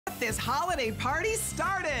this holiday party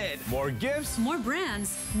started. More gifts, more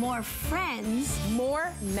brands, more friends,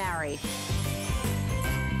 more married.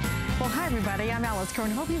 Well, hi, everybody. I'm Alice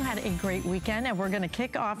Curran. Hope you had a great weekend, and we're going to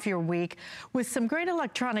kick off your week with some great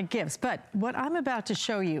electronic gifts. But what I'm about to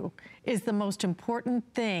show you is the most important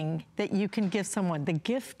thing that you can give someone, the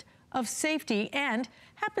gift of safety, and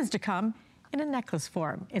happens to come in a necklace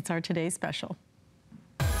form. It's our today's special.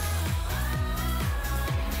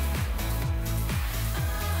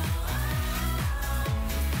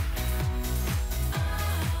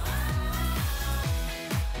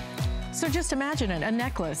 So just imagine it, a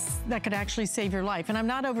necklace that could actually save your life. And I'm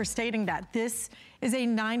not overstating that. This is a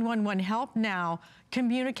 911 Help Now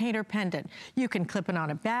communicator pendant. You can clip it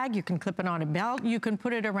on a bag, you can clip it on a belt, you can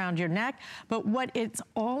put it around your neck. But what it's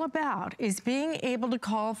all about is being able to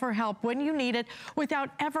call for help when you need it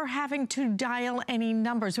without ever having to dial any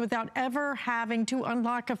numbers, without ever having to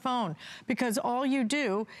unlock a phone. Because all you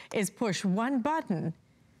do is push one button,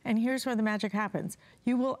 and here's where the magic happens.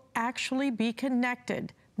 You will actually be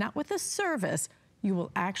connected, not with a service, you will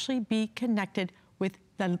actually be connected with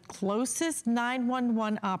the closest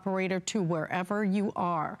 911 operator to wherever you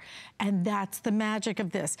are. And that's the magic of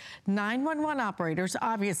this. 911 operators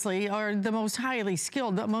obviously are the most highly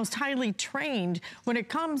skilled, the most highly trained when it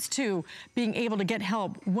comes to being able to get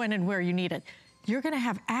help when and where you need it. You're gonna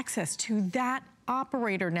have access to that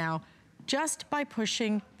operator now just by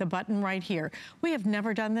pushing the button right here. We have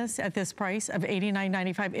never done this at this price of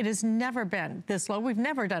 $89.95. It has never been this low. We've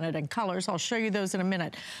never done it in colors. I'll show you those in a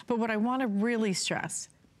minute. But what I want to really stress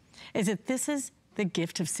is that this is the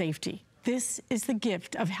gift of safety. This is the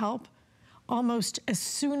gift of help almost as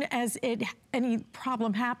soon as any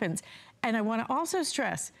problem happens. And I want to also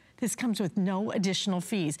stress, this comes with no additional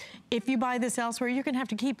fees. If you buy this elsewhere, you're gonna have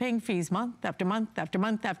to keep paying fees month after month after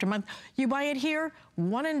month after month. You buy it here,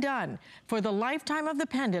 one and done. For the lifetime of the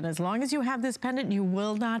pendant, as long as you have this pendant, you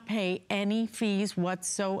will not pay any fees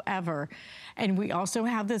whatsoever. And we also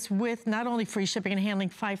have this with not only free shipping and handling,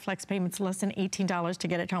 5 flex payments, less than $18 to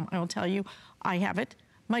get it home. I will tell you, I have it.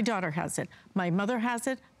 My daughter has it. My mother has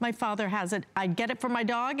it. My father has it. I'd get it for my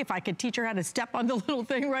dog if I could teach her how to step on the little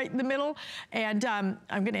thing right in the middle. And I'm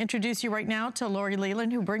going to introduce you right now to Lori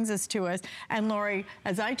Leland, who brings this to us. And Lori,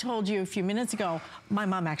 as I told you a few minutes ago, my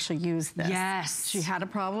mom actually used this. Yes. She had a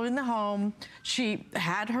problem in the home. She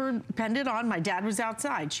had her pendant on. My dad was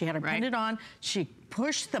outside. She had her pendant on. She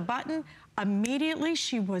pushed the button. Immediately,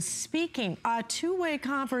 she was speaking a two-way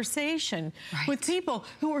conversation with people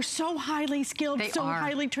who are so highly skilled,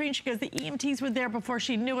 highly trained. She goes, the EMTs were there before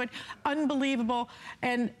she knew it. Unbelievable.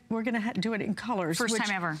 And we're going to do it in colors. First time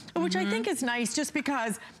ever. Which I think is nice, just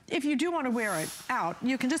because if you do want to wear it out,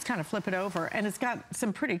 you can just kind of flip it over, and it's got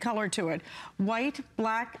some pretty color to it. White,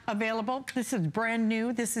 black, available. This is brand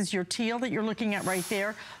new. This is your teal that you're looking at right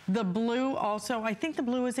there. The blue also, I think the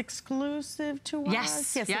blue is exclusive to us.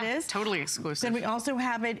 Yes, it is. Totally exclusive. Then we also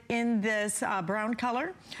have it in this brown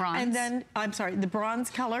color. Bronze. And then, I'm sorry, the bronze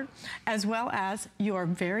color, as well as your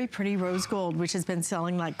very pretty rose gold, which has been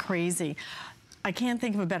selling like crazy. I can't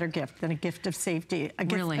think of a better gift than a gift of safety, a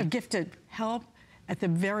gift to help at the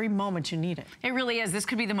very moment you need it. It really is. This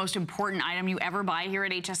could be the most important item you ever buy here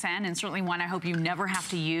at HSN, and certainly one I hope you never have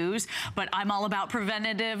to use. But I'm all about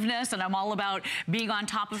preventativeness, and I'm all about being on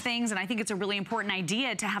top of things, and I think it's a really important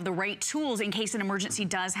idea to have the right tools in case an emergency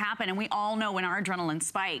does happen. And we all know when our adrenaline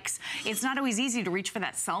spikes, it's not always easy to reach for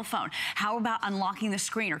that cell phone. How about unlocking the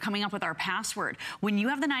screen or coming up with our password? When you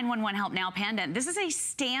have the 911 Help Now pendant, this is a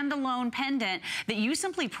standalone pendant that you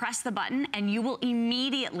simply press the button and you will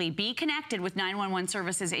immediately be connected with 911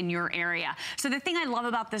 services in your area. So the thing I love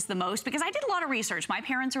about this the most, because I did a lot of research. My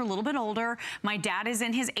parents are a little bit older. My dad is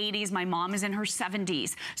in his 80s. My mom is in her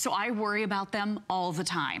 70s. So I worry about them all the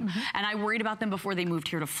time. And I worried about them before they moved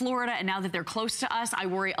here to Florida. And now that they're close to us, I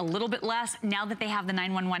worry a little bit less. Now that they have the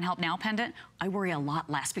 911 Help Now pendant, I worry a lot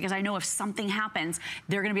less, because I know if something happens,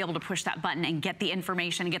 they're gonna be able to push that button and get the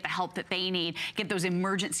information and get the help that they need, get those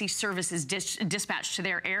emergency services dispatched to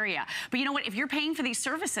their area. But you know what? If you're paying for these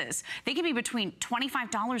services, they can be between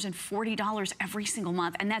 $25 and $40 every single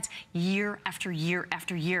month, and that's year after year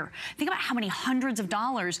after year. Think about how many hundreds of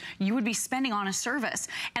dollars you would be spending on a service.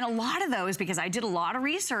 And a lot of those, because I did a lot of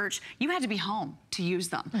research, you had to be home to use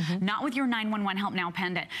them. Not with your 911 Help Now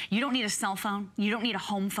pendant. You don't need a cell phone. You don't need a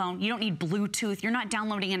home phone. You don't need Bluetooth. You're not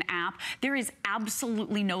downloading an app. There is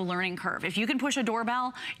absolutely no learning curve. If you can push a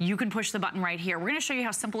doorbell, you can push the button right here. We're gonna show you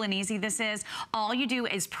how simple and easy this is. All you do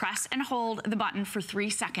is press and hold the button for 3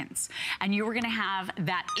 seconds, and you're gonna have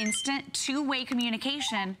that instant two-way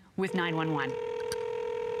communication with 911.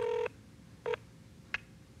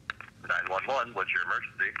 911, what's your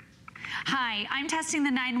emergency? Hi, I'm testing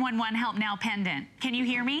the 911 Help Now pendant. Can you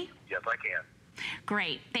hear me? Yes, I can.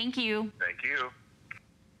 Great, thank you. Thank you.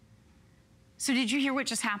 So did you hear what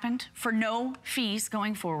just happened? For no fees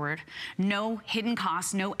going forward, no hidden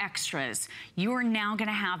costs, no extras, you are now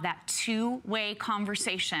gonna have that two-way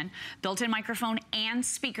conversation, built-in microphone and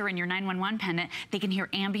speaker in your 911 pendant. They can hear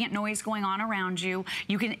ambient noise going on around you.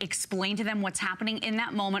 You can explain to them what's happening in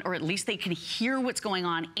that moment, or at least they can hear what's going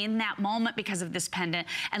on in that moment because of this pendant.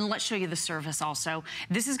 And let's show you the service also.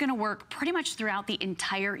 This is gonna work pretty much throughout the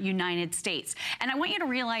entire United States. And I want you to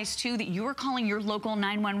realize too that you're calling your local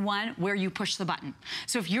 911 where you push the button.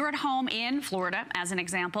 So if you're at home in Florida, as an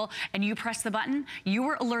example, and you press the button, you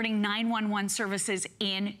are alerting 911 services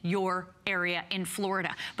in your area in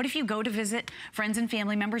Florida. But if you go to visit friends and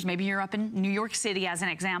family members, maybe you're up in New York City as an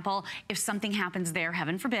example, if something happens there,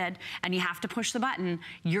 heaven forbid, and you have to push the button,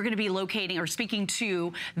 you're gonna be locating or speaking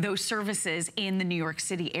to those services in the New York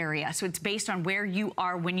City area. So it's based on where you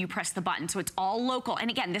are when you press the button. So it's all local.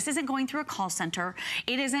 And again, this isn't going through a call center.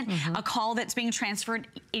 It isn't a call that's being transferred,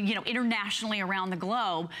 you know, internationally around the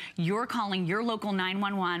globe. You're calling your local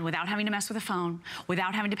 911 without having to mess with a phone,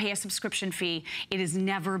 without having to pay a subscription fee. It has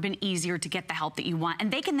never been easier to get the help that you want.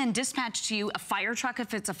 And they can then dispatch to you a fire truck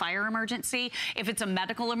if it's a fire emergency. If it's a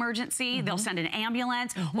medical emergency, they'll send an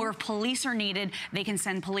ambulance, or if police are needed, they can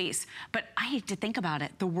send police. But I hate to think about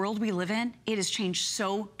it. The world we live in, it has changed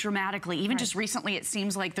so dramatically. Even just recently, it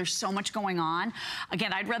seems like there's so much going on.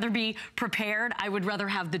 Again, I'd rather be prepared. I would rather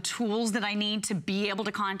have the tools that I need to be able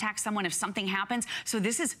to contact someone if something happens. So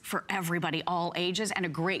this is for everybody, all ages, and a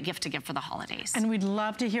great gift to give for the holidays. And we'd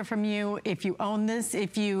love to hear from you if you own this,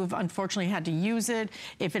 if you've unfortunately had to use it,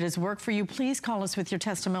 if it has worked for you. Please call us with your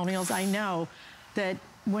testimonials. I know that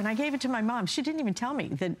when I gave it to my mom, she didn't even tell me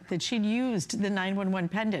that she'd used the 911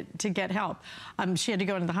 pendant to get help. She had to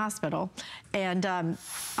go into the hospital. And I'm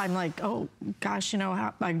like, oh gosh, you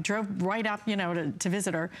know, I drove right up, you know, to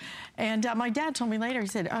visit her. And my dad told me later, he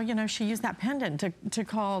said, oh, you know, she used that pendant to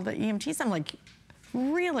call the EMTs. I'm like,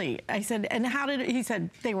 really? I said, and how did it? He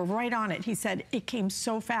said, they were right on it. He said, it came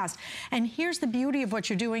so fast. And here's the beauty of what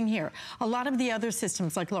you're doing here. A lot of the other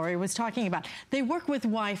systems, like Lori was talking about, they work with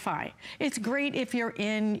Wi-Fi. It's great if you're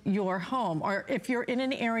in your home or if you're in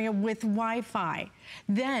an area with Wi-Fi,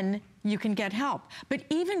 then you can get help. But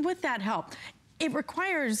even with that help, it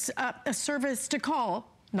requires a service to call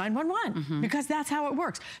 911 because that's how it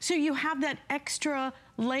works. So you have that extra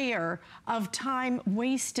layer of time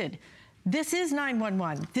wasted. This is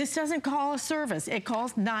 911. This doesn't call a service. It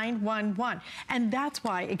calls 911. And that's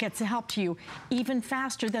why it gets the help to you even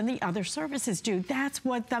faster than the other services do. That's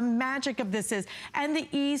what the magic of this is, and the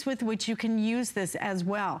ease with which you can use this as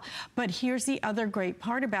well. But here's the other great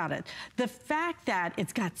part about it. The fact that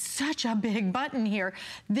it's got such a big button here,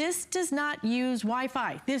 this does not use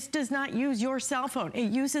Wi-Fi. This does not use your cell phone.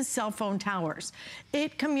 It uses cell phone towers.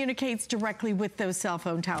 It communicates directly with those cell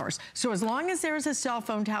phone towers. So as long as there is a cell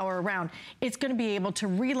phone tower around, it's going to be able to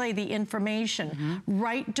relay the information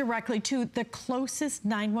right directly to the closest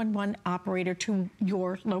 911 operator to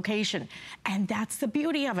your location. And that's the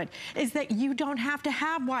beauty of it, is that you don't have to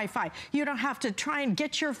have Wi-Fi. You don't have to try and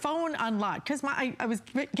get your phone unlocked. Because I was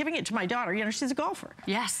giving it to my daughter. You know, she's a golfer.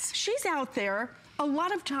 Yes. She's out there a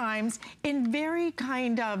lot of times in very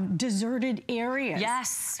kind of deserted areas.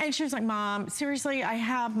 Yes. And she was like, Mom, seriously, I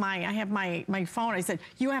have my phone. I said,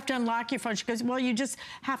 you have to unlock your phone. She goes, well, you just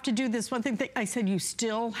have to do this one thing. I said, you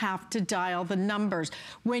still have to dial the numbers.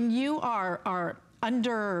 When you are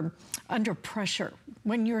under pressure,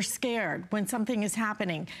 when you're scared, when something is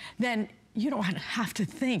happening, then you don't have to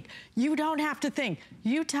think. You don't have to think.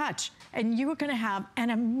 You touch, and you're gonna have an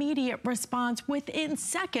immediate response within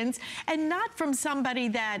seconds, and not from somebody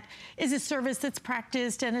that is a service that's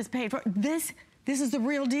practiced and is paid for. This is the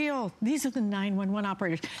real deal. These are the 911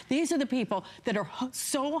 operators. These are the people that are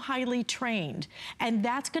so highly trained, and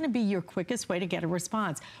that's gonna be your quickest way to get a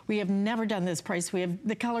response. We have never done this price.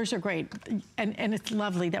 The colors are great, and it's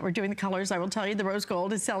lovely that we're doing the colors. I will tell you, the rose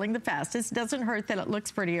gold is selling the fastest. It doesn't hurt that it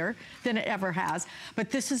looks prettier than it ever has, but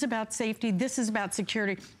this is about safety. This is about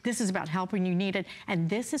security. This is about help when you need it, and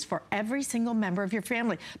this is for every single member of your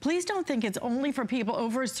family. Please don't think it's only for people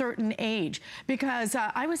over a certain age, because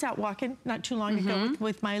I was out walking not too long ago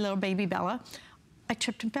with my little baby Bella. I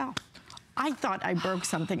tripped and fell. I thought I broke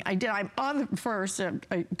something. I did. I'm on the first.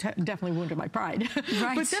 I definitely wounded my pride.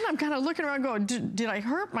 Right. But then I'm kind of looking around going, did I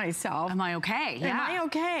hurt myself? Am I okay? Yeah. Am I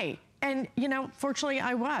okay? And, you know, fortunately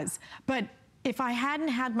I was. But if I hadn't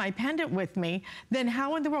had my pendant with me, then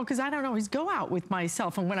how in the world, because I don't always go out with my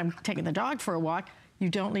cell phone when I'm taking the dog for a walk. You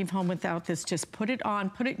don't leave home without this. Just put it on,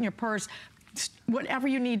 put it in your purse, whatever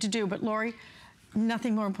you need to do. But Lori,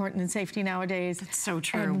 nothing more important than safety nowadays. That's so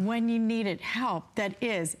true. And when you need it, help that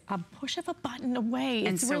is a push of a button away.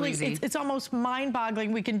 And it's so really easy. It's almost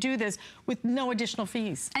mind-boggling. We can do this with no additional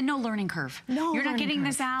fees. And no learning curve. No You're not learning getting curve.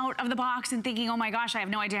 this out of the box and thinking, oh my gosh, I have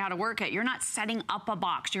no idea how to work it. You're not setting up a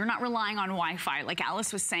box. You're not relying on Wi-Fi. Like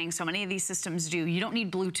Alice was saying, so many of these systems do. You don't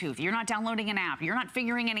need Bluetooth. You're not downloading an app. You're not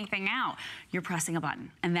figuring anything out. You're pressing a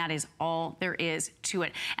button. And that is all there is to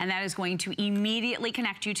it. And that is going to immediately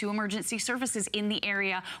connect you to emergency services in the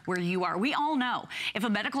area where you are. We all know if a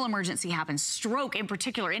medical emergency happens, stroke in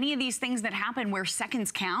particular, any of these things that happen where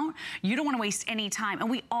seconds count, you don't want to waste any time. And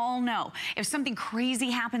we all know if something crazy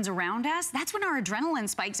happens around us, that's when our adrenaline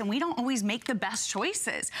spikes and we don't always make the best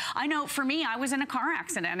choices. I know for me, I was in a car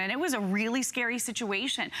accident and it was a really scary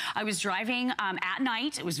situation. I was driving at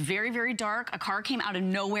night. It was very, very dark. A car came out of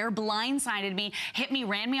nowhere, blindsided me, hit me,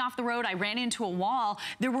 ran me off the road. I ran into a wall.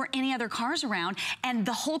 There weren't any other cars around and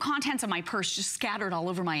the whole contents of my purse just scattered all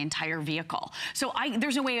over my entire vehicle. So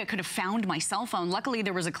there's no way I could have found my cell phone. Luckily,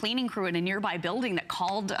 there was a cleaning crew in a nearby building that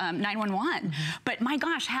called 911. But my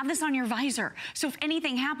gosh, have this on your visor. So if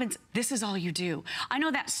anything happens, this is all you do. I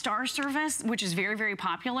know that Star service, which is very, very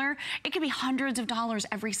popular, it could be hundreds of dollars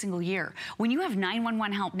every single year. When you have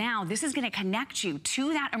 911 help now, this is going to connect you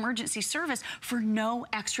to that emergency service for no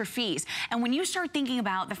extra fees. And when you start thinking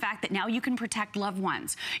about the fact that now you can protect loved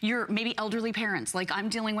ones, your maybe elderly parents like I'm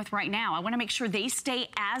dealing with right now, I want to make sure they stay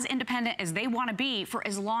as independent as they want to be for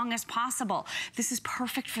as long as possible. This is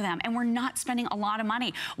perfect for them. And we're not spending a lot of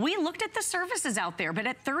money. We looked at the services out there, but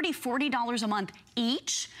at $30, $40 a month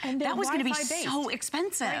each, that was going to be so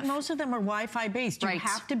expensive. Right, most of them are Wi-Fi based. You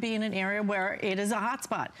have to be in an area where it is a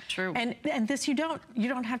hotspot. True. And this you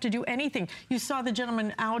don't have to do anything. You saw the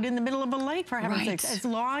gentleman out in the middle of a lake, for heaven's sakes. As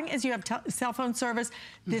long as you have cell phone service,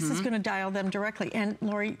 this is going to dial them directly. And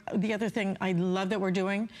Lori, the other thing I love that we're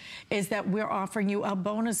doing is that we're offering you a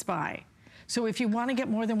bonus buy. So if you want to get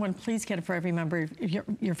more than one, please get it for every member of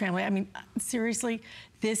your family. I mean, seriously,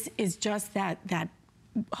 this is just that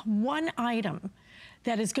one item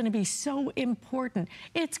that is going to be so important.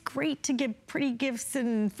 It's great to give pretty gifts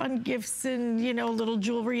and fun gifts and, you know, little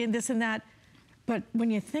jewelry and this and that. But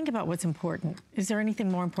when you think about what's important, is there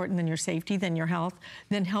anything more important than your safety, than your health,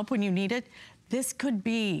 than help when you need it? This could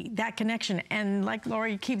be that connection. And like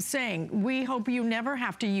Lori keeps saying, we hope you never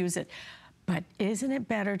have to use it. But isn't it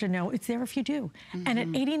better to know it's there if you do? And at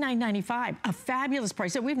 $89.95, a fabulous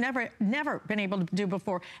price that we've never been able to do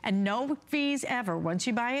before, and no fees ever. Once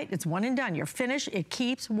you buy it, it's one and done. You're finished. It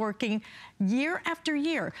keeps working year after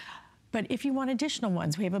year. But if you want additional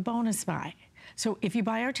ones, we have a bonus buy. So if you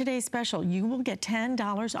buy our today's special, you will get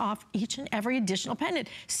 $10 off each and every additional pendant.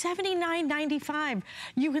 $79.95.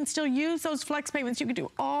 You can still use those flex payments. You can do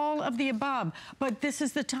all of the above. But this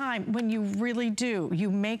is the time when you really do. You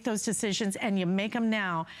make those decisions and you make them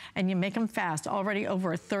now and you make them fast. Already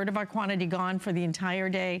over a third of our quantity gone for the entire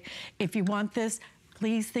day. If you want this,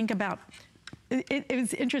 please think about it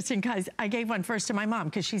was interesting because I gave one first to my mom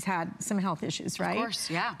because she's had some health issues, right? Of course,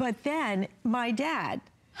 yeah. But then my dad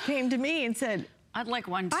came to me and said, I'd like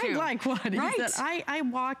one too. I'd like one. Right. He said, I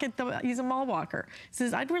walk at the, he's a mall walker. He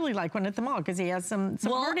says, I'd really like one at the mall because he has some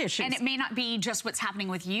heart issues. And it may not be just what's happening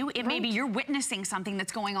with you. It may be you're witnessing something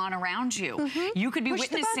that's going on around you. You could be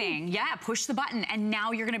witnessing, push the button. And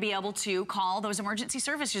now you're going to be able to call those emergency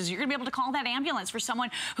services. You're going to be able to call that ambulance for someone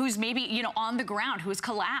who's maybe, you know, on the ground, who has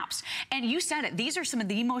collapsed. And you said it, these are some of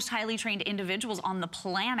the most highly trained individuals on the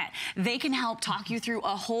planet. They can help talk you through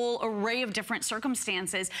a whole array of different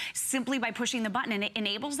circumstances simply by pushing the button. And it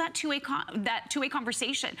enables that two-way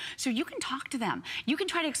conversation. So you can talk to them. You can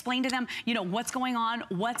try to explain to them, you know, what's going on,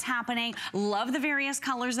 what's happening. Love the various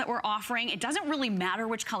colors that we're offering. It doesn't really matter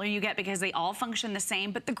which color you get because they all function the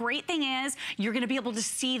same. But the great thing is you're going to be able to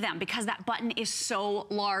see them because that button is so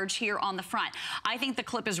large here on the front. I think the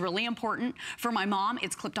clip is really important. For my mom,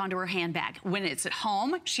 it's clipped onto her handbag. When it's at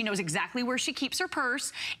home, she knows exactly where she keeps her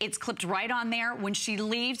purse. It's clipped right on there. When she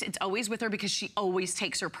leaves, it's always with her because she always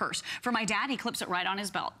takes her purse. For my dad, he clips it right on his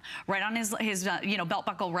belt, right on his you know, belt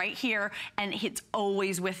buckle right here, and it's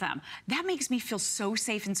always with them. That makes me feel so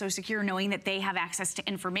safe and so secure knowing that they have access to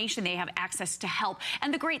information, they have access to help.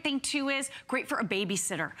 And the great thing too is great for a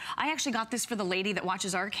babysitter. I actually got this for the lady that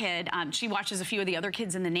watches our kid. She watches a few of the other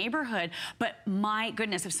kids in the neighborhood, but my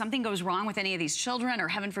goodness, if something goes wrong with any of these children or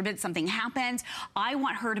heaven forbid something happens, I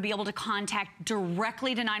want her to be able to contact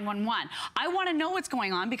directly to 911. I want to know what's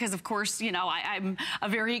going on because of course, you know, I'm a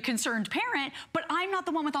very concerned parent, but I'm not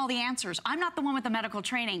the one with all the answers. I'm not the one with the medical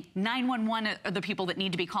training. 911 are the people that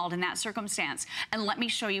need to be called in that circumstance. And let me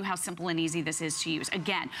show you how simple and easy this is to use.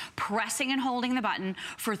 Again, pressing and holding the button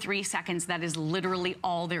for 3 seconds. That is literally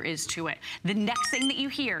all there is to it. The next thing that you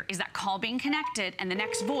hear is that call being connected, and the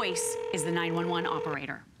next voice is the 911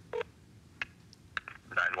 operator.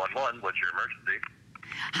 911, what's your emergency?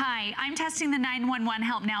 Hi, I'm testing the 911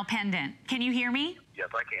 Help Now pendant. Can you hear me? Yes,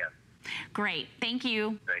 I can. Great, thank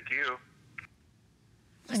you. Thank you.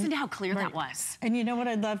 Listen to how clear that was. And you know what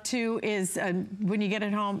I'd love too is when you get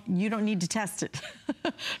it home, you don't need to test it.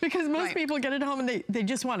 Because most people get it home and they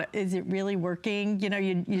just want to, is it really working? You know,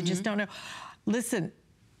 you just don't know. Listen,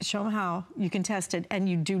 show them how you can test it, and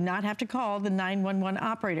you do not have to call the 911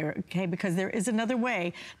 operator, okay? Because there is another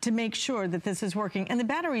way to make sure that this is working. And the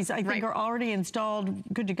batteries, I think, are already installed,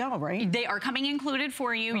 good to go, right? They are coming included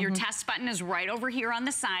for you. Your test button is right over here on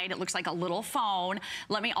the side. It looks like a little phone.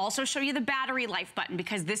 Let me also show you the battery life button,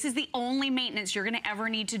 because this is the only maintenance you're gonna ever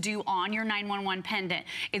need to do on your 911 pendant.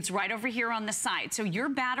 It's right over here on the side. So your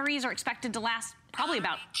batteries are expected to last probably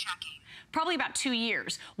about 2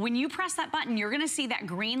 years. When you press that button, you're gonna see that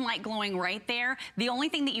green light glowing right there. The only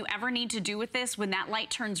thing that you ever need to do with this, when that light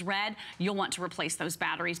turns red, you'll want to replace those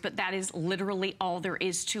batteries, but that is literally all there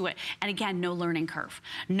is to it. And again, no learning curve,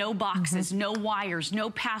 no boxes, no wires, no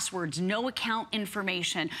passwords, no account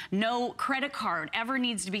information, no credit card ever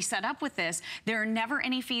needs to be set up with this. There are never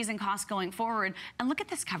any fees and costs going forward. And look at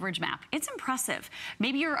this coverage map. It's impressive.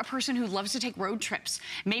 Maybe you're a person who loves to take road trips.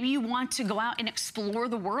 Maybe you want to go out and explore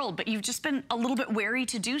the world, but you've just been a little bit wary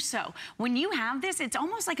to do so. When you have this, it's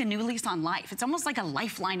almost like a new lease on life. It's almost like a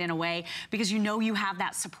lifeline in a way, because you know you have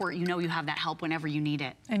that support, you know you have that help whenever you need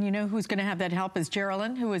it. And you know who's going to have that help is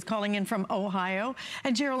Geraldine, who is calling in from Ohio.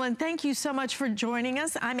 And Geraldine, thank you so much for joining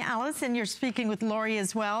us. I'm Alice, and you're speaking with Lori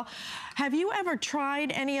as well. Have you ever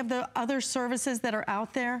tried any of the other services that are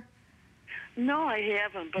out there? No, I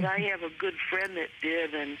haven't, but I have a good friend that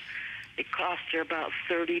did, and it cost her about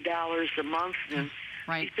 $30 a month. And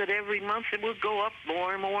she said every month it would go up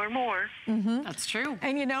more and more and more. That's true.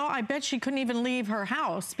 And you know, I bet she couldn't even leave her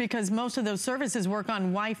house, because most of those services work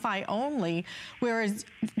on Wi-Fi only. Whereas,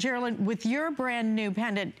 Geraldine, with your brand new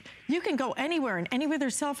pendant, you can go anywhere, and anywhere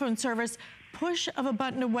there's cell phone service, push of a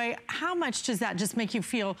button away. How much does that just make you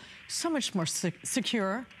feel so much more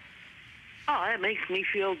secure? Oh, that makes me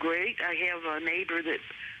feel great. I have a neighbor that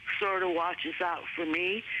sort of watches out for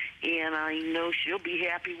me, and I know she'll be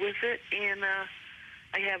happy with it. And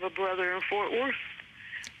I have a brother in Fort Worth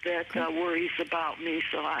that worries about me,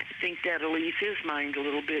 so I think that'll ease his mind a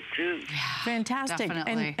little bit too. Yeah, fantastic.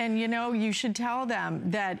 Definitely. And you know, you should tell them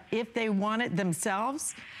that if they want it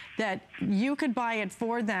themselves, that you could buy it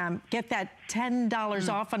for them, get that $10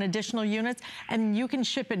 off on additional units, and you can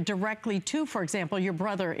ship it directly to, for example, your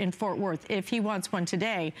brother in Fort Worth if he wants one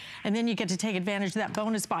today, and then you get to take advantage of that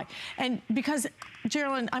bonus buy. And because,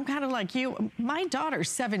 Geraldine, I'm kind of like you, my daughter's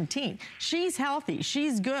 17. She's healthy,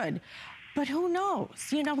 she's good. But who knows?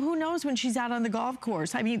 You know, who knows when she's out on the golf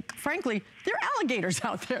course? I mean, frankly, there are alligators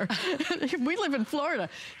out there. We live in Florida.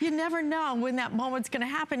 You never know when that moment's going to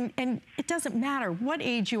happen, and it doesn't matter what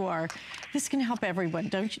age you are. This can help everyone,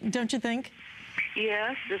 don't you think?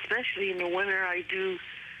 Yes, especially in the winter. I do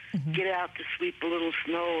get out to sweep a little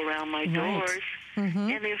snow around my doors,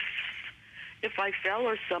 and if I fell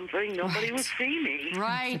or something, nobody would see me.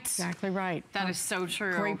 Right. That's exactly right. That is so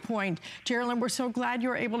true. Great point. Geraldine, we're so glad you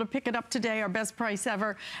were able to pick it up today, our best price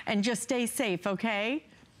ever, and just stay safe, okay?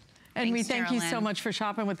 And Thanks, we thank you so Geraldine. much for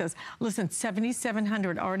shopping with us. Listen,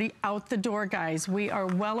 7,700 already out the door, guys. We are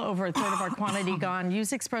well over a third of our quantity gone.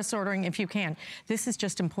 Use express ordering if you can. This is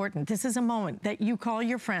just important. This is a moment that you call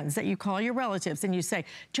your friends, that you call your relatives, and you say,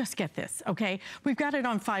 just get this, okay? We've got it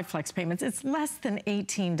on 5 flex payments. It's less than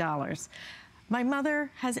 $18. My mother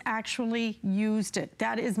has actually used it.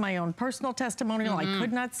 That is my own personal testimonial. I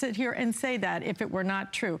could not sit here and say that if it were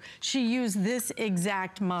not true. She used this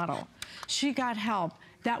exact model. She got help.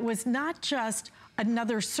 That was not just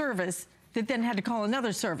another service that then had to call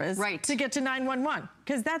another service to get to 911,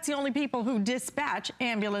 because that's the only people who dispatch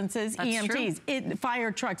ambulances, EMTs,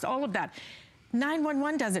 fire trucks, all of that.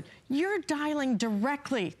 911 does it. You're dialing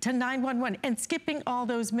directly to 911 and skipping all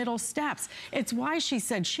those middle steps. It's why she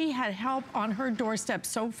said she had help on her doorstep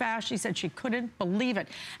so fast. She said she couldn't believe it.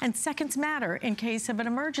 And seconds matter in case of an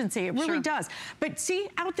emergency. It really does. But see,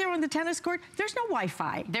 out there on the tennis court, there's no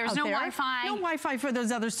Wi-Fi. There's no Wi-Fi. No Wi-Fi for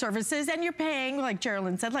those other services. And you're paying, like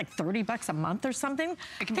Geraldine said, like $30 a month or something.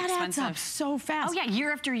 It can be expensive. That adds up so fast. Oh yeah,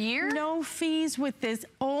 year after year. No fees with this,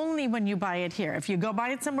 only when you buy it here. If you go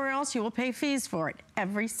buy it somewhere else, you will pay fees for it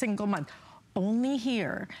every single month. only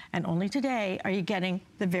here and only today are you getting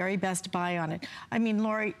the very best buy on it. I mean,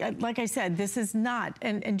 Lori, like I said, this is not,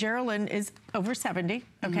 and Geraldine is over 70,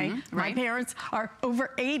 okay? Right. My parents are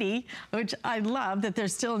over 80, which I love that they're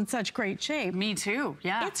still in such great shape. Me too,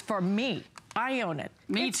 yeah. It's for me. I own it.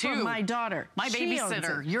 Me it's too. For my daughter. My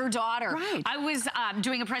babysitter, your daughter. Right. I was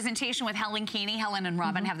doing a presentation with Helen Keeney. Helen and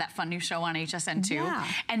Robin have that fun new show on HSN too. Yeah.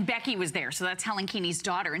 And Becky was there, so that's Helen Keeney's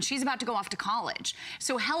daughter, and she's about to go off to college.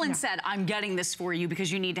 So Helen said, I'm getting this for you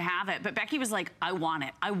because you need to have it. But Becky was like, I want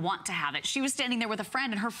it. I want to have it. She was standing there with a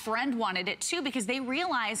friend, and her friend wanted it too because they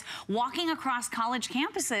realize walking across college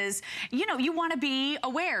campuses, you know, you want to be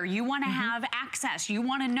aware. You want to have access. You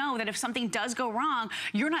want to know that if something does go wrong,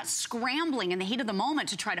 you're not scrambling in the heat of the moment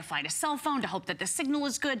to try to find a cell phone, to hope that the signal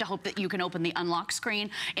is good, to hope that you can open the unlock screen.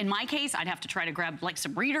 In my case, I'd have to try to grab like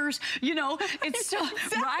some readers, you know, it's still,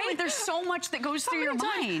 exactly. Right? There's so much that goes through your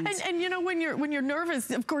mind. And you know, when you're nervous,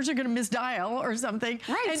 of course you're gonna misdial or something.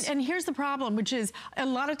 Right. And here's the problem, which is a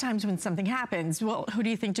lot of times when something happens, well, who do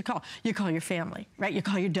you think to call? You call your family, right? You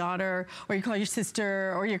call your daughter, or you call your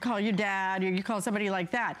sister, or you call your dad, or you call somebody like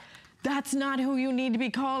that. That's not who you need to be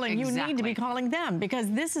calling. Exactly. You need to be calling them because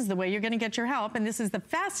this is the way you're going to get your help, and this is the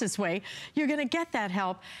fastest way you're going to get that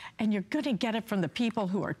help, and you're going to get it from the people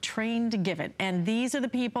who are trained to give it. And these are the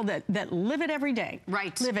people that live it every day.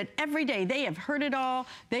 Right. Live it every day. They have heard it all.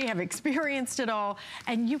 They have experienced it all,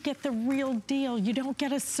 and you get the real deal. You don't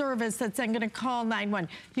get a service that's then going to call 911.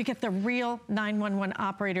 You get the real 911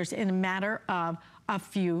 operators in a matter of a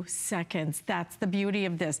few seconds. That's the beauty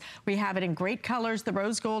of this. We have it in great colors. The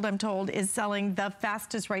rose gold, I'm told, is selling the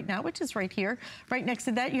fastest right now, which is right here. Right next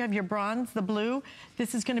to that, you have your bronze, the blue.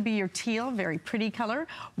 This is going to be your teal, very pretty color.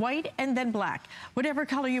 White and then black. Whatever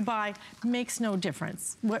color you buy makes no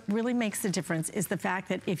difference. What really makes the difference is the fact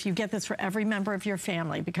that if you get this for every member of your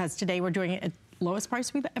family, because today we're doing it at lowest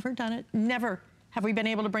price we've ever done it. Never have we been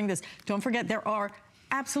able to bring this. Don't forget, there are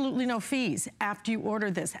absolutely no fees after you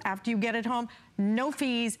order this. After you get it home, no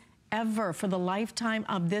fees ever for the lifetime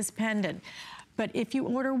of this pendant. But if you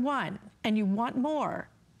order one and you want more,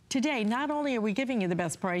 today, not only are we giving you the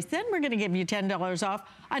best price, then we're gonna give you $10 off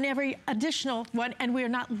on every additional one, and we're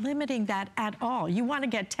not limiting that at all. You wanna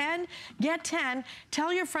get 10, get 10,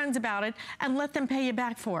 tell your friends about it, and let them pay you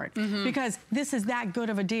back for it. Because this is that good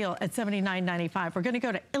of a deal at $79.95. We're gonna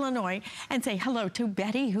go to Illinois and say hello to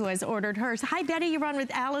Betty, who has ordered hers. Hi, Betty, you're on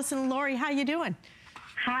with Alice and Lori. How you doing?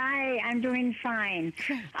 Hi, I'm doing fine.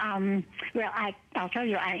 Well, I'll tell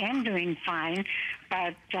you, I am doing fine,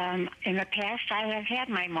 but in the past I have had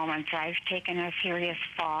my moments. I've taken a serious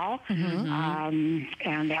fall, and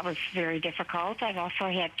that was very difficult. I've also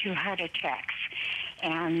had 2 heart attacks,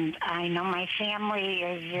 and I know my family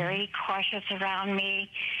is very cautious around me,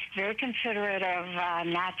 very considerate of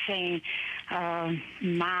not saying,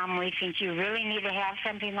 Mom, we think you really need to have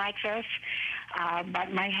something like this.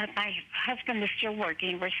 But my husband is still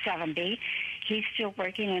working. We're 70. He's still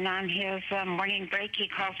working, and on his morning break, he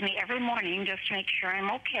calls me every morning just to make sure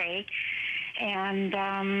I'm okay. And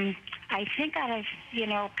I think out of,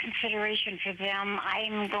 consideration for them,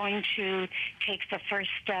 I'm going to take the first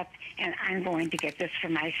step, and I'm going to get this for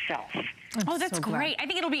myself. Oh, that's so great. I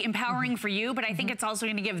think it'll be empowering for you, but I think it's also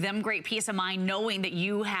going to give them great peace of mind knowing that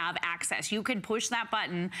you have access. You can push that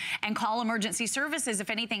button and call emergency services if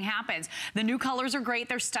anything happens. The new colors are great.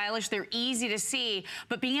 They're stylish. They're easy to see.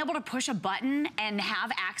 But being able to push a button and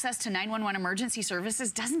have access to 911 emergency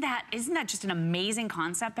services, isn't that just an amazing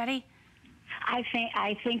concept, Betty?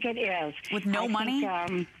 I think it is. With no money?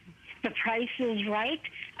 The price is right.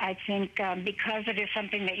 I think because it is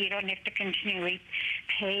something that you don't have to continually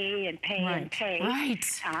pay and pay and pay.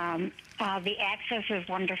 Right. The access is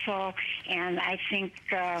wonderful, and I think,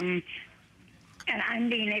 and I'm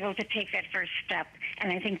being able to take that first step,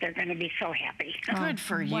 and I think they're going to be so happy. Good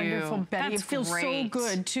for you. Wonderful, Betty. That's it feels so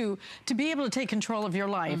good to be able to take control of your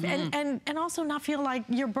life and also not feel like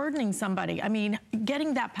you're burdening somebody. I mean,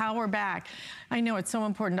 getting that power back. I know it's so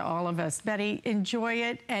important to all of us. Betty, enjoy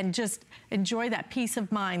it and just enjoy that peace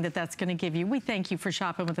of mind that that's going to give you. We thank you for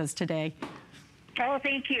shopping with us today. Oh,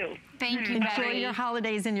 thank you. Thank you, Enjoy Betty. your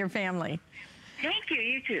holidays and your family. Thank you.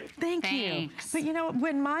 You too. Thank you. But you know,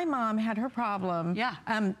 when my mom had her problem,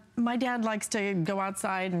 my dad likes to go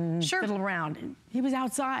outside and fiddle around. He was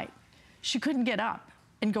outside. She couldn't get up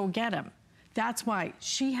and go get him. That's why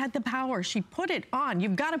she had the power. She put it on.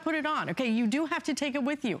 You've got to put it on. Okay, you do have to take it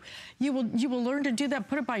with you. You will learn to do that.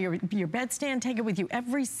 Put it by your bedstand. Take it with you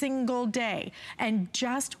every single day, and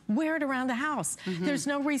just wear it around the house. There's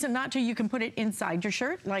no reason not to. You can put it inside your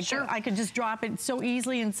shirt. Like I could just drop it so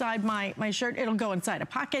easily inside my shirt. It'll go inside a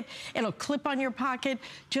pocket. It'll clip on your pocket.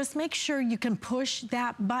 Just make sure you can push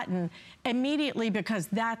that button immediately, because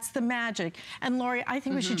that's the magic. And Lori, I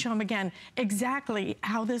think we should show them again exactly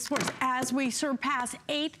how this works. As we surpass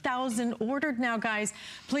 8,000 ordered now, guys,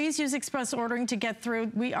 please use express ordering to get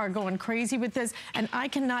through. We are going crazy with this, and I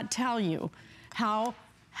cannot tell you how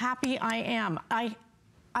happy I am. I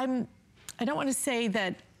don't want to say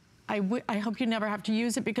that I hope you never have to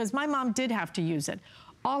use it, because my mom did have to use it.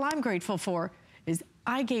 All I'm grateful for is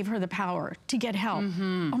I gave her the power to get help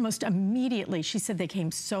almost immediately. She said they came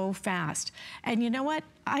so fast. And you know what?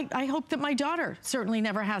 I hope that my daughter certainly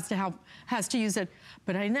never has to use it.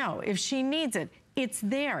 But I know if she needs it, it's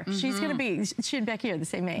there. She's going to be, she and Becky are the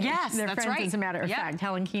same age. Yes, they're that's friends, right. as a matter of fact,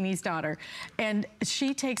 Helen Keeney's daughter. And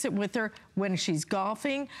she takes it with her when she's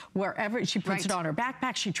golfing, wherever. She puts it on her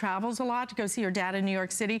backpack. She travels a lot to go see her dad in New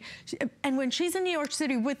York City. And when she's in New York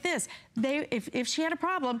City with this, if she had a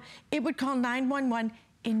problem, it would call 911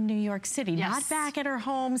 in New York City, not back at her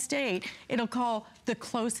home state. It'll call the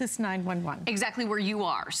closest 911. Exactly where you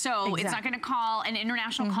are. So it's not going to call an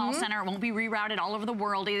international call center. It won't be rerouted all over the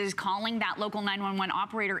world. It is calling that local 911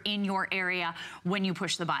 operator in your area when you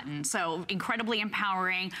push the button. So incredibly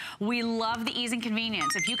empowering. We love the ease and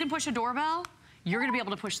convenience. If you can push a doorbell, you're going to be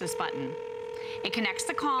able to push this button. It connects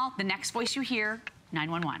the call. The next voice you hear,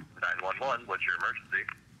 911. 911, what's your emergency?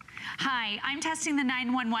 Hi, I'm testing the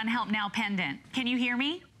 911 Help Now pendant. Can you hear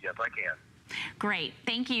me? Yes, I can. Great,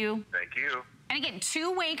 thank you. Thank you. And again,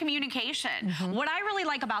 two-way communication. What I really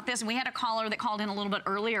like about this, and we had a caller that called in a little bit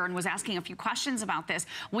earlier and was asking a few questions about this.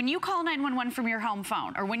 When you call 911 from your home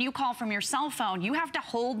phone, or when you call from your cell phone, you have to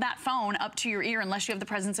hold that phone up to your ear unless you have the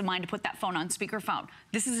presence of mind to put that phone on speakerphone.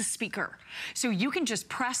 This is a speaker. So you can just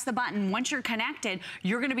press the button. Once you're connected,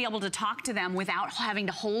 you're gonna be able to talk to them without having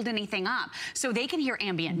to hold anything up. So they can hear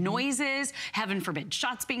ambient noises, heaven forbid,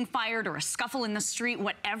 shots being fired or a scuffle in the street,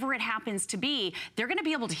 whatever it happens to be, they're gonna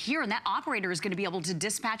be able to hear, and that operator is going to be able to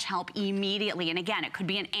dispatch help immediately. And again, it could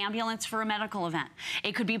be an ambulance for a medical event.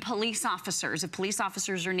 It could be police officers if police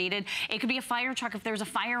officers are needed. It could be a fire truck if there's a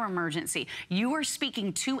fire emergency. You are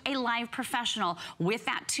speaking to a live professional with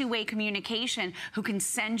that two-way communication who can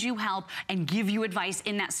send you help and give you advice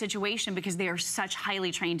in that situation, because they are such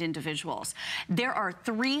highly trained individuals. There are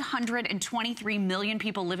 323 million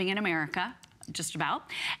people living in America, just about.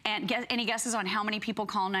 And any guesses on how many people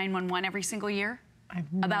call 911 every single year? I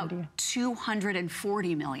have no About idea.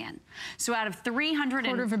 240 million. So out of 300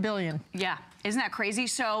 Quarter of a billion. Yeah, isn't that crazy?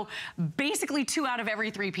 So basically 2 out of every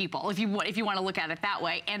 3 people, if you want to look at it that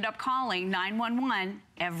way, end up calling 911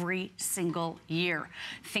 every single year.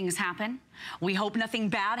 Things happen. We hope nothing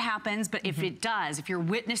bad happens, but if it does, if you're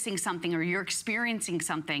witnessing something or you're experiencing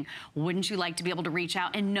something, wouldn't you like to be able to reach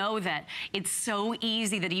out and know that it's so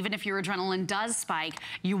easy that even if your adrenaline does spike,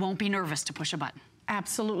 you won't be nervous to push a button?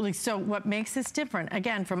 Absolutely. So what makes this different,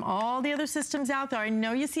 again, from all the other systems out there, I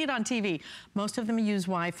know you see it on TV, most of them use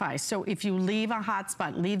Wi-Fi. So if you leave a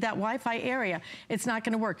hotspot, leave that Wi-Fi area, it's not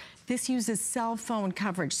going to work. This uses cell phone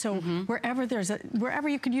coverage. So wherever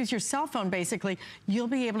you could use your cell phone, basically, you'll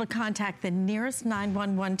be able to contact the nearest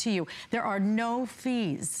 911 to you. There are no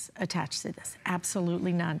fees attached to this,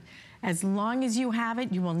 absolutely none. As long as you have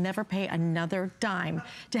it, you will never pay another dime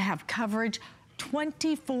to have coverage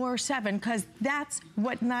 24/7, because that's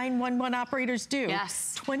what 911 operators do.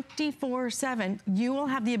 Yes. 24/7, you will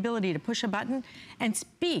have the ability to push a button and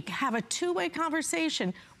speak, have a two-way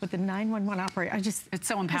conversation with the 911 operator. It's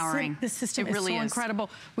so empowering. The system it really is so is incredible.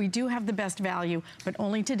 We do have the best value, but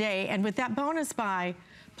only today. And with that bonus buy,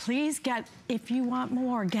 please get, if you want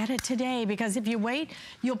more, get it today, because if you wait,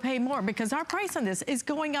 you'll pay more, because our price on this is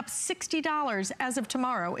going up $60 as of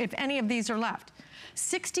tomorrow, if any of these are left.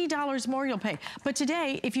 $60 more you'll pay. But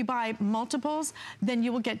today, if you buy multiples, then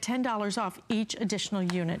you will get $10 off each additional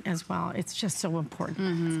unit as well. It's just so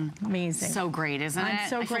important. It's amazing. So great, isn't it? I'm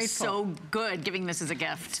so grateful. I feel so good giving this as a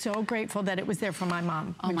gift. So grateful that it was there for my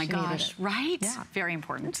mom. Oh when my she needed gosh, it. right? Yeah. Very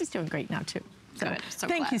important. And she's doing great now too. So, Good, so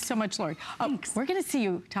thank glad. you so much, Lori. Thanks. We're gonna see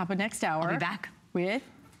you top of next hour. I'll be back. With?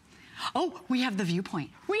 Oh, we have the Viewpoint.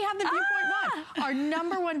 We have the Viewpoint One. Our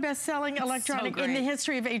 #1 best-selling electronic in the great.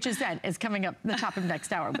 history of HSN is coming up the top of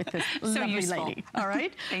next hour with this lovely useful. lady. All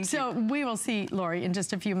right? Thank so you. we will see Lori in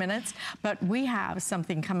just a few minutes, but we have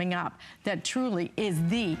something coming up that truly is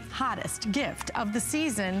the hottest gift of the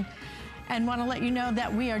season. and want to let you know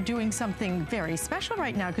that we are doing something very special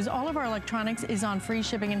right now because all of our electronics is on free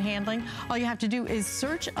shipping and handling. All you have to do is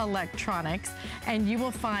search electronics and you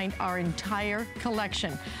will find our entire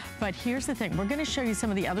collection. But here's the thing, we're going to show you some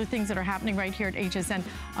of the other things that are happening right here at HSN.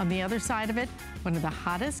 On the other side of it, one of the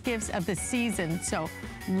hottest gifts of the season. So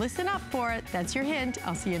listen up for it. That's your hint.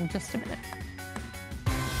 I'll see you in just a minute.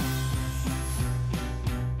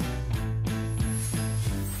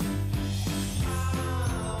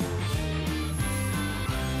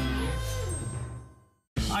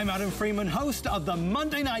 I'm Adam Freeman, host of the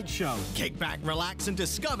Monday Night Show. Kick back, relax, and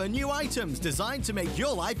discover new items designed to make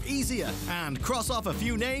your life easier. And cross off a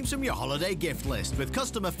few names from your holiday gift list with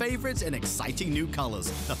customer favorites in exciting new colors.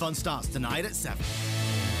 The fun starts tonight at 7.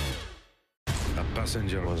 A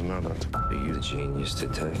passenger was murdered. Are you the genius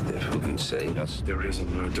detective who can save us? There is a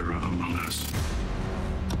murderer among us.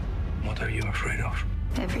 What are you afraid of?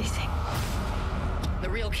 Everything. The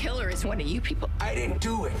real killer is one of you people. I didn't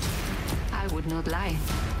do it. I would not lie.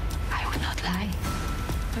 I would not lie.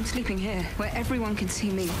 I'm sleeping here, where everyone can see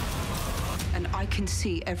me. And I can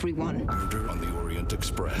see everyone. Murder on the Orient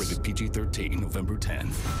Express. Rated PG-13, November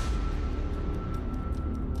 10th.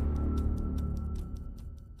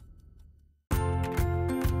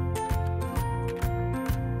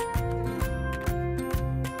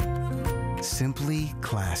 Simply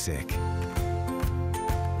classic.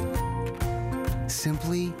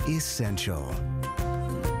 Simply essential.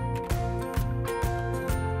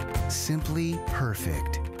 Simply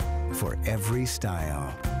perfect for every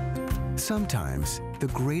style. Sometimes the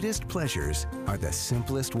greatest pleasures are the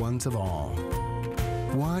simplest ones of all.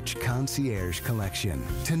 Watch Concierge Collection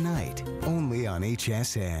tonight only on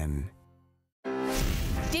HSN.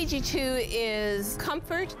 DG2 is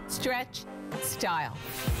comfort, stretch, style.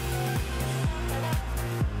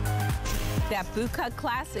 That bootcut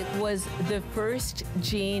classic was the first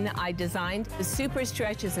jean I designed. The Super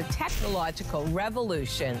Stretch is a technological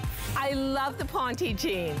revolution. I love the Ponte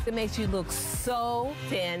jean. It makes you look so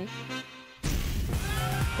thin.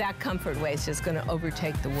 That comfort waist is going to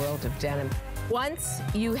overtake the world of denim. Once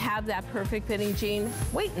you have that perfect fitting jean,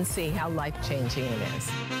 wait and see how life-changing it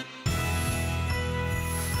is.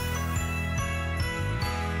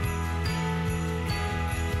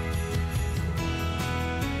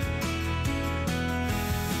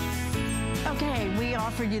 Okay, we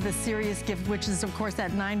offered you the serious gift, which is, of course,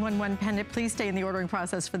 that 911 pendant. Please stay in the ordering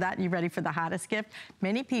process for that. You ready for the hottest gift?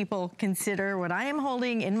 Many people consider what I am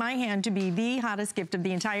holding in my hand to be the hottest gift of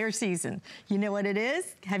the entire season. You know what it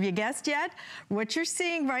is? Have you guessed yet? What you're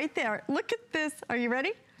seeing right there. Look at this. Are you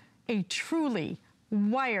ready? A truly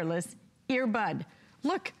wireless earbud.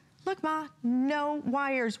 Look. Look, Ma, no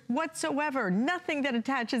wires whatsoever. Nothing that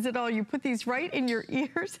attaches at all. You put these right in your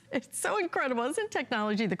ears. It's so incredible. Isn't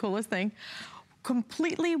technology the coolest thing?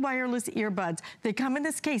 Completely wireless earbuds. They come in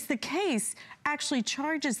this case. The case actually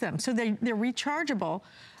charges them, so they're rechargeable.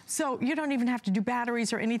 So you don't even have to do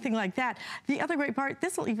batteries or anything like that. The other great part,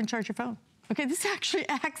 this will even charge your phone. Okay, this actually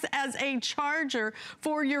acts as a charger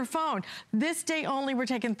for your phone. This day only, we're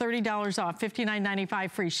taking $30 off,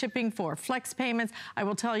 $59.95 free shipping for flex payments. I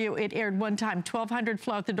will tell you, it aired one time, 1,200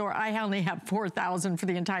 flew out the door. I only have 4,000 for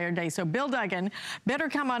the entire day. So Bill Duggan, better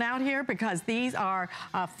come on out here because these are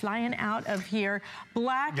flying out of here.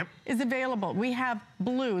 Black is available. We have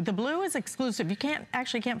blue. The blue is exclusive. You can't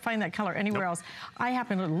find that color anywhere else. I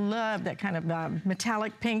happen to love that kind of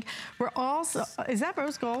metallic pink. We're also, is that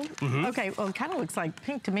rose gold? Okay. Well, it kind of looks like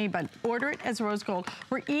pink to me, but order it as rose gold.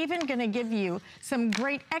 We're even going to give you some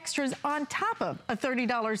great extras on top of a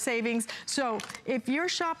 $30 savings. So if you're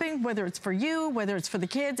shopping, whether it's for you, whether it's for the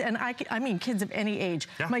kids, and I mean kids of any age.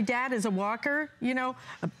 Yeah. My dad is a walker, you know.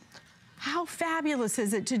 How fabulous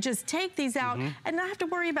is it to just take these out and not have to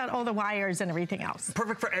worry about all the wires and everything else?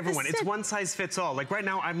 Perfect for everyone. It's one size fits all. Like right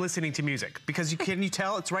now, I'm listening to music because can you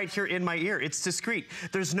tell it's right here in my ear? It's discreet.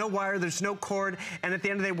 There's no wire, there's no cord, and at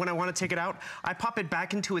the end of the day, when I want to take it out, I pop it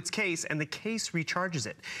back into its case and the case recharges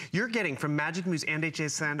it. You're getting from Magic Moves and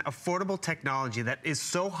HSN affordable technology that is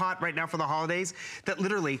so hot right now for the holidays that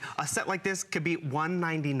literally a set like this could be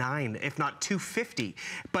 $199, if not $250,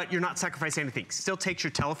 but you're not sacrificing anything. Still takes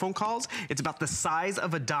your telephone calls. It's about the size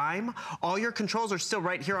of a dime. All your controls are still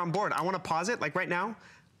right here on board. I want to pause it, like right now,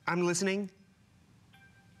 I'm listening.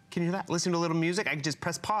 Can you hear that? Listen to a little music. I can just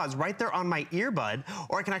press pause right there on my earbud,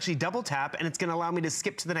 or I can actually double tap and it's gonna allow me to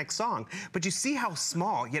skip to the next song. But you see how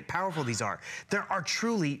small yet powerful these are. There are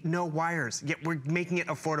truly no wires, yet we're making it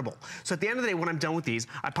affordable. So at the end of the day, when I'm done with these,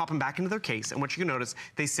 I pop them back into their case, and what you're gonna notice,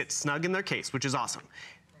 they sit snug in their case, which is awesome.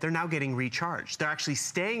 they're now getting recharged. They're actually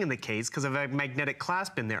staying in the case because of a magnetic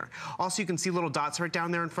clasp in there. Also, you can see little dots right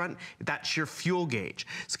down there in front. That's your fuel gauge.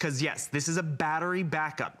 Because yes, this is a battery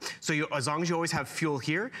backup. So as long as you always have fuel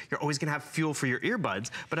here, you're always gonna have fuel for your earbuds.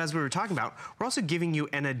 But as we were talking about, we're also giving you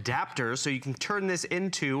an adapter so you can turn this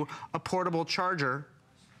into a portable charger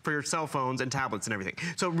for your cell phones and tablets and everything.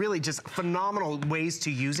 So really just phenomenal ways to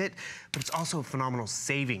use it, but it's also phenomenal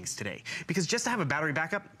savings today. Because just to have a battery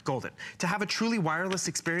backup, golden. To have a truly wireless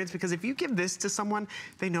experience, because if you give this to someone,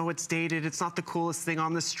 they know it's dated, it's not the coolest thing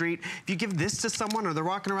on the street. If you give this to someone or they're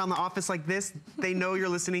walking around the office like this, they know you're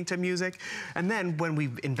listening to music. And then when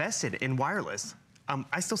we've invested in wireless,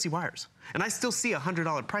 I still see wires. And I still see a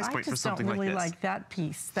 $100 price point for something like this. I just don't really like that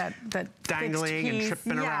piece, that dangling and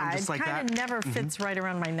tripping around just like that. Yeah, it kind of never fits right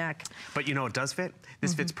around my neck. But you know it does fit?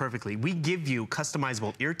 This fits perfectly. We give you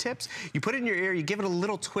customizable ear tips. You put it in your ear, you give it a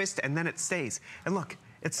little twist, and then it stays. And look,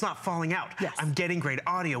 it's not falling out. Yes. I'm getting great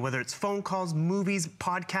audio, whether it's phone calls, movies,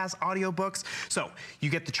 podcasts, audiobooks. So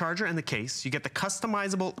you get the charger and the case, you get the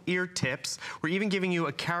customizable ear tips. We're even giving you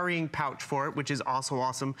a carrying pouch for it, which is also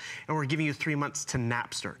awesome. And we're giving you 3 months to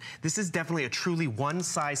Napster. This is definitely a truly one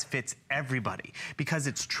size fits everybody because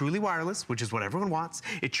it's truly wireless, which is what everyone wants.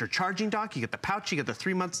 It's your charging dock, you get the pouch, you get the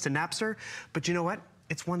 3 months to Napster. But you know what?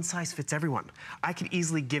 It's one size fits everyone. I could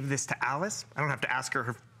easily give this to Alice. I don't have to ask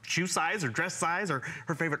her shoe size or dress size or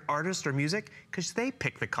her favorite artist or music because they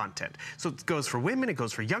pick the content. So it goes for women, it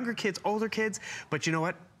goes for younger kids, older kids, but you know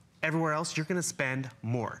what? Everywhere else, you're gonna spend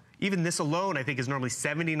more. Even this alone, I think, is normally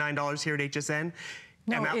 $79 here at HSN.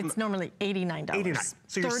 No, it's normally $89. $89.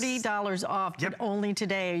 So $30 off, but only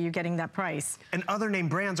today are you getting that price. And other name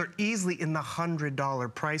brands are easily in the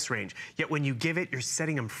 $100 price range. Yet when you give it, you're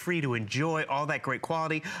setting them free to enjoy all that great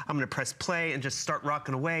quality. I'm gonna press play and just start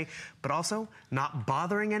rocking away, but also not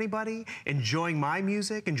bothering anybody, enjoying my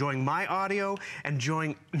music, enjoying my audio,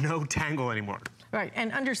 enjoying no tangle anymore. Right,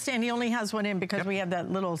 and understand he only has one in because we have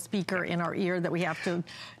that little speaker in our ear that we have to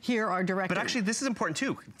hear our director. But actually, this is important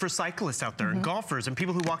too for cyclists out there and golfers and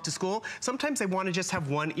people who walk to school. Sometimes they want to just have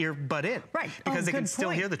one earbud in. Right. Because they can still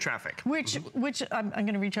hear the traffic. Which I'm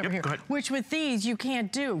going to reach over here. Go ahead. Which with these, you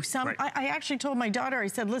can't do. I actually told my daughter, I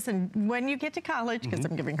said, listen, when you get to college, because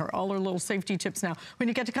I'm giving her all her little safety tips now, when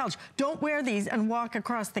you get to college, don't wear these and walk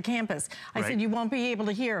across the campus. I said, you won't be able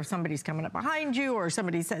to hear if somebody's coming up behind you or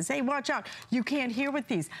somebody says, hey, watch out. You can't hear with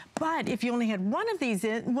these. But if you only had one of these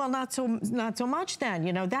in, well, not so much then.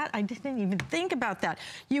 You know, that I didn't even think about that.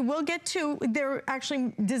 You will get two. They're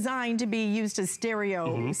actually designed to be used as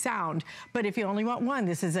stereo sound. But if you only want one,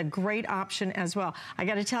 this is a great option as well. I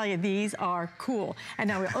got to tell you, these are cool.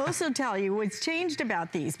 And I will also tell you what's changed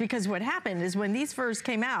about these, because what happened is when these first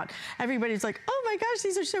came out, everybody's like, oh my gosh,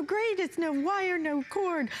 these are so great. It's no wire, no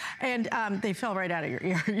cord. And they fell right out of your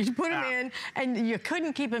ear. You put them in and you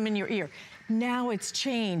couldn't keep them in your ear. Now it's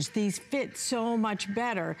changed. These fit so much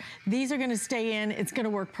better. These are going to stay in. It's going to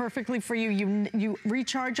work perfectly for you. You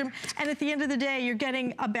recharge them, and at the end of the day, you're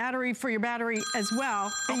getting a battery for your battery as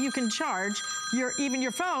well that you can charge even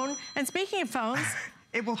your phone. And speaking of phones,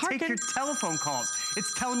 it will take your telephone calls.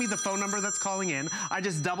 It's telling me the phone number that's calling in. I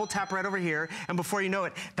just double tap right over here, and before you know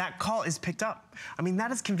it, that call is picked up. I mean,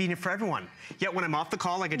 that is convenient for everyone. Yet when I'm off the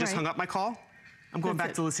call, like I just hung up my call, I'm going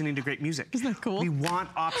back to listening to great music. Isn't that cool? We want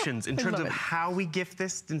options in terms of how we gift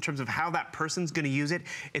this, in terms of how that person's gonna use it.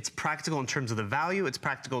 It's practical in terms of the value. It's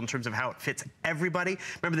practical in terms of how it fits everybody.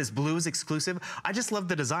 Remember, this blue is exclusive. I just love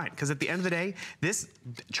the design, because at the end of the day, this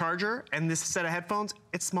charger and this set of headphones,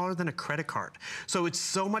 it's smaller than a credit card. So it's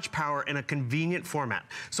so much power in a convenient format.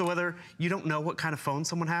 So whether you don't know what kind of phone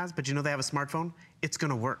someone has, but you know they have a smartphone, it's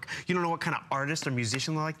gonna work. You don't know what kind of artist or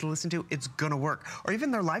musician they like to listen to, it's gonna work. Or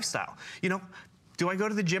even their lifestyle. You know, do I go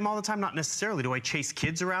to the gym all the time? Not necessarily. Do I chase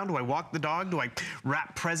kids around? Do I walk the dog? Do I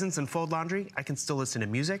wrap presents and fold laundry? I can still listen to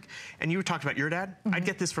music. And you were talking about your dad. I'd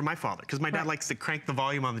get this for my father, because my dad likes to crank the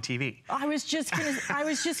volume on the TV. I was just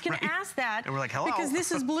gonna ask that. And we're like, hello. Because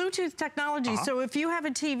this is Bluetooth technology. So if you have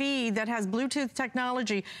a TV that has Bluetooth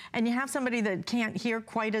technology and you have somebody that can't hear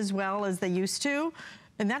quite as well as they used to,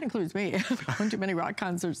 and that includes me, I went to many rock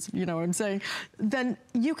concerts, you know what I'm saying, then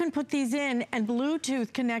you can put these in and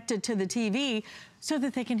Bluetooth connected to the TV so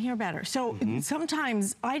that they can hear better. So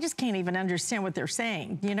sometimes I just can't even understand what they're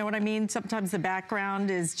saying. You know what I mean? Sometimes the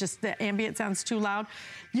background is just, the ambient sounds too loud.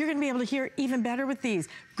 You're gonna be able to hear even better with these.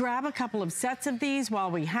 Grab a couple of sets of these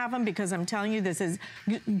while we have them, because I'm telling you, this is,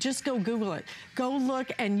 just go Google it. Go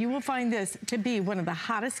look and you will find this to be one of the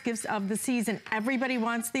hottest gifts of the season. Everybody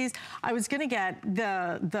wants these. I was gonna get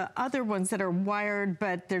the other ones that are wired,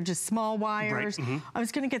 but they're just small wires. I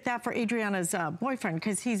was gonna get that for Adriana's boyfriend,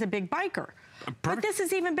 because he's a big biker. But this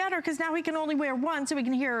is even better because now he can only wear one, so we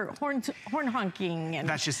can hear horn honking and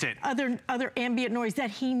that's just it. Other ambient noise that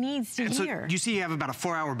he needs to hear. So you see you have about a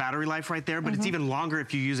 4-hour battery life right there, but it's even longer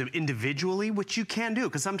if you use it individually, which you can do,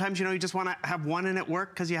 because sometimes, you know, you just want to have one in at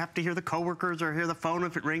work because you have to hear the coworkers or hear the phone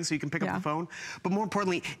if it rings so you can pick up the phone. But more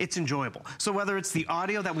importantly, it's enjoyable. So whether it's the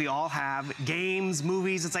audio that we all have, games,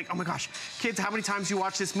 movies, it's like, oh my gosh, kids, how many times you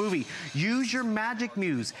watch this movie? Use your Magic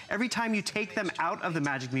Muse. Every time you take them out of the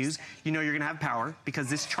Magic Muse, you know you're gonna have power because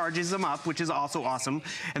this charges them up, which is also awesome.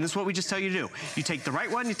 And this is what we just tell you to do. You take the right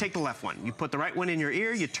one, you take the left one. You put the right one in your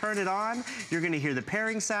ear, you turn it on, you're gonna hear the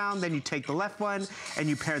pairing sound, then you take the left one and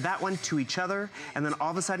you pair that one to each other, and then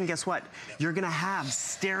all of a sudden, guess what? You're gonna have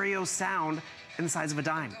stereo sound in the size of a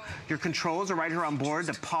dime. Your controls are right here on board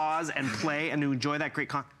to pause and play and to enjoy that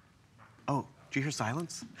great Oh, do you hear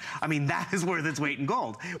silence? I mean, that is worth its weight in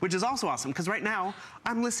gold, which is also awesome, because right now,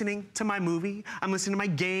 I'm listening to my movie, I'm listening to my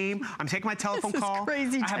game, I'm taking my telephone call.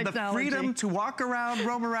 Crazy I have the freedom to walk around,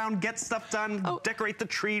 roam around, get stuff done, decorate the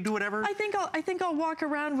tree, do whatever. I think I'll walk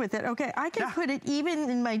around with it. Okay, I can put it even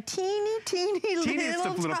in my teeny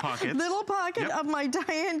little pocket of my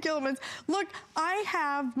Diane Gilman's. Look, I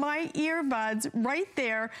have my earbuds right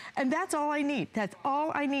there, and that's all I need. That's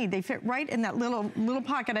all I need. They fit right in that little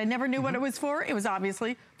pocket. I never knew what it was for. It was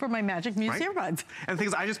obviously for my Magic Muse earbuds. And the thing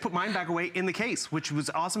is, I just put mine back away in the case, which was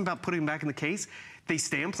awesome about putting them back in the case. They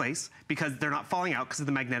stay in place because they're not falling out because of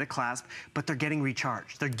the magnetic clasp, but they're getting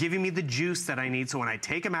recharged. They're giving me the juice that I need, so when I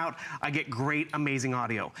take them out, I get great, amazing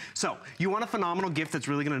audio. So, you want a phenomenal gift that's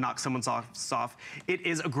really gonna knock someone's socks off, it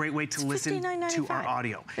is a great way to listen to our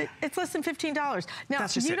audio. It's less than $15. Now,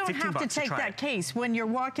 you don't have to take that case when you're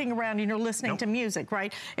walking around and you're listening to music,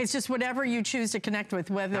 right? It's just whatever you choose to connect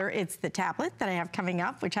with, whether it's the tablet that I have coming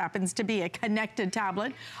up, which happens to be a connected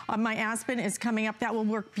tablet. My Aspen is coming up. That will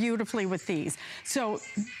work beautifully with these. So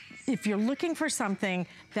if you're looking for something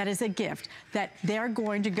that is a gift that they're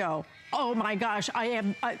going to go, oh my gosh,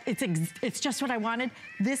 it's just what I wanted,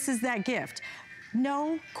 this is that gift.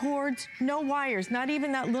 No cords, no wires, not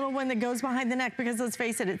even that little one that goes behind the neck, because let's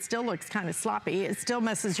face it, it still looks kind of sloppy. It still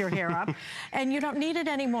messes your hair up, and you don't need it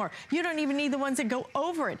anymore. You don't even need the ones that go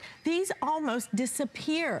over it. These almost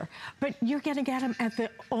disappear, but you're gonna get them at the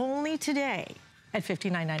only today at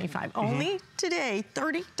 $59.95. Only today,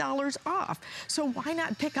 $30 off. So why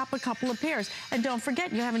not pick up a couple of pairs? And don't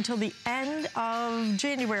forget, you have until the end of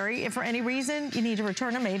January. If for any reason you need to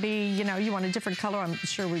return them, maybe you want a different color. I'm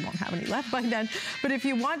sure we won't have any left by then. But if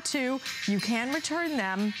you want to, you can return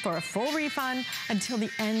them for a full refund until the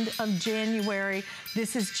end of January.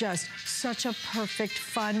 This is just such a perfect,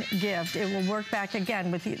 fun gift. It will work back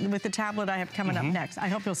again with the tablet I have coming up next. I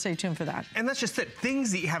hope you'll stay tuned for that. And that's just it.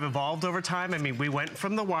 Things that have evolved over time. I mean, we went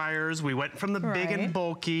from the wires, we went from the big and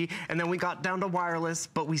bulky, and then we got down to wireless,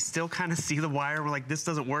 but we still kind of see the wire. We're like, this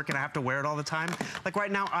doesn't work, and I have to wear it all the time. Like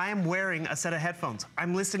right now, I am wearing a set of headphones.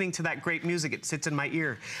 I'm listening to that great music. It sits in my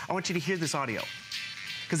ear. I want you to hear this audio,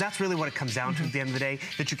 because that's really what it comes down to at the end of the day,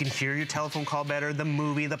 that you can hear your telephone call better, the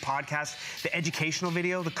movie, the podcast, the educational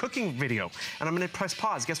video, the cooking video. And I'm gonna press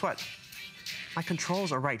pause. Guess what? My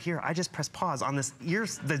controls are right here. I just press pause on this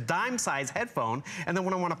the dime size headphone, and then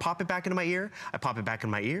when I want to pop it back into my ear, I pop it back in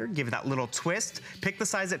my ear, give it that little twist, pick the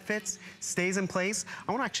size that fits, stays in place.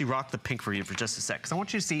 I want to actually rock the pink for you for just a sec, because I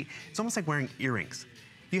want you to see, it's almost like wearing earrings.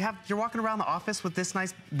 You're walking around the office with this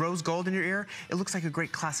nice rose gold in your ear. It looks like a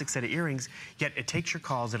great classic set of earrings, yet it takes your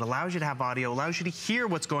calls, it allows you to have audio, allows you to hear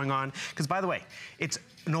what's going on, because by the way, it's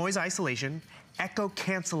noise isolation, echo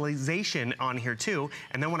cancellation on here too,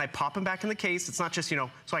 and then when I pop them back in the case, it's not just, so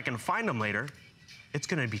I can find them later. It's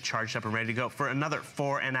gonna be charged up and ready to go for another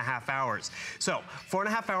 4.5 hours. So,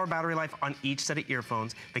 4.5 hour battery life on each set of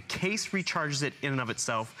earphones. The case recharges it in and of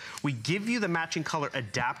itself. We give you the matching color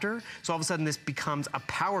adapter, so all of a sudden this becomes a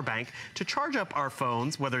power bank to charge up our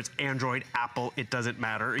phones, whether it's Android, Apple, it doesn't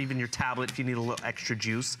matter, or even your tablet if you need a little extra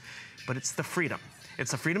juice. But it's the freedom.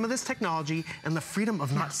 It's the freedom of this technology and the freedom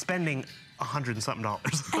of not spending $100 and something.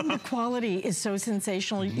 And the quality is so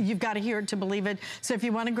sensational. You've got to hear it to believe it. So if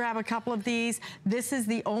you want to grab a couple of these, this is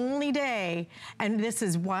the only day, and this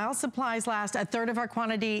is while supplies last. A third of our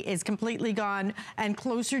quantity is completely gone, and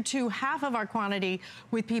closer to half of our quantity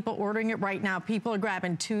with people ordering it right now. People are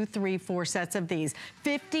grabbing 2, 3, 4 sets of these.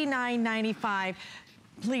 $59.95.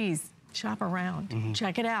 Please. Shop around,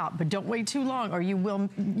 check it out, but don't wait too long or you will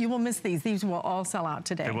miss these. These will all sell out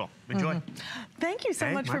today. They will. Enjoy. Thank you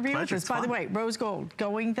so much for being with us. By the way, rose gold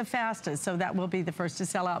going the fastest, so that will be the first to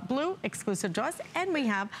sell out. Blue, exclusive to us, and we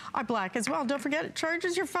have our black as well. Don't forget, it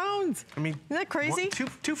charges your phones. I mean, isn't that crazy?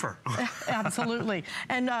 Twofer. Absolutely.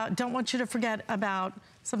 And don't want you to forget about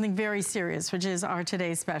something very serious, which is our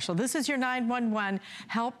today's special. This is your 911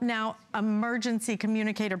 Help Now Emergency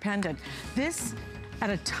Communicator Pendant. This, at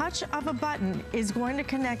a touch of a button, is going to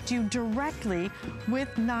connect you directly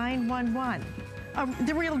with 911.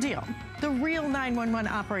 The real deal. The real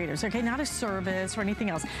 911 operators, okay? Not a service or anything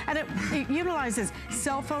else. And it utilizes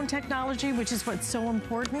cell phone technology, which is what's so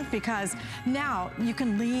important, because now you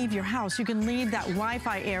can leave your house, you can leave that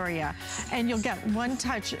Wi-Fi area, and you'll get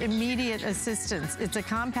one-touch immediate assistance. It's a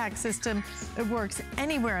compact system. It works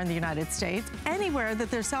anywhere in the United States, anywhere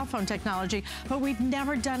that there's cell phone technology, but we've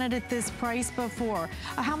never done it at this price before.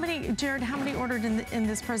 Jared, how many ordered in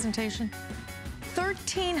this presentation?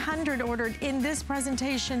 1,300 ordered in this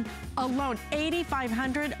presentation alone,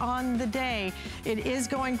 8,500 on the day. It is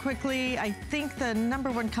going quickly. I think the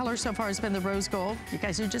 #1 color so far has been the rose gold. You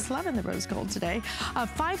guys are just loving the rose gold today.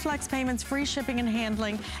 5 flex payments, free shipping and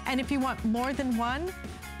handling. And if you want more than one,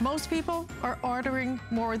 most people are ordering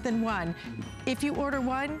more than one. If you order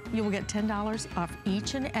one, you will get $10 off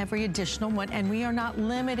each and every additional one, and we are not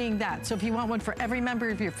limiting that. So if you want one for every member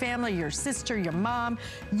of your family, your sister, your mom,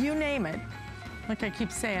 you name it. Like I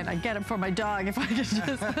keep saying, I get it for my dog if I could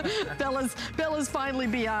just, Bella's finally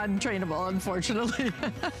beyond trainable, unfortunately.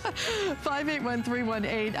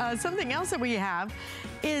 581-318. Something else that we have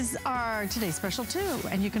is our today's special too,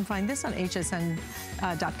 and you can find this on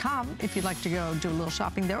hsn.com if you'd like to go do a little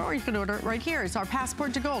shopping there, or you can order it right here. It's our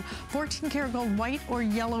passport to gold, 14 karat gold, white or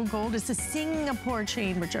yellow gold. It's a Singapore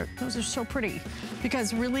chain, those are so pretty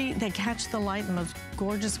because really they catch the light in the most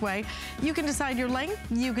gorgeous way. You can decide your length,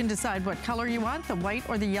 you can decide what color you want, the white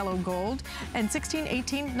or the yellow gold, and 16,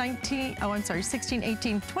 18, 19, 16,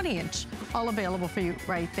 18, 20 inch, all available for you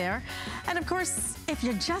right there. And of course, if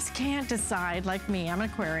you just can't decide, like me, I'm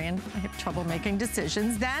an Aquarian, I have trouble making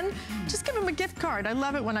decisions, then just give them a gift card. I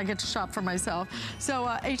love it when I get to shop for myself. So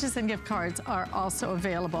HSN gift cards are also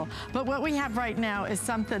available. But what we have right now is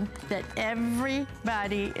something that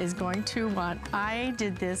everybody is going to want. I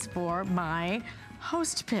did this for my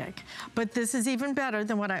host pick, but this is even better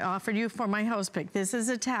than what I offered you for my host pick. This is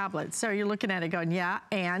a tablet. So you're looking at it going, yeah,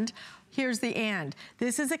 and here's the and.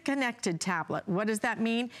 This is a connected tablet. What does that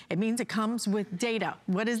mean? It means it comes with data.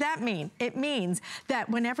 What does that mean? It means that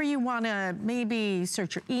whenever you want to maybe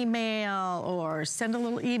search your email or send a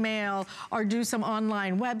little email or do some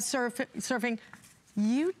online web surfing,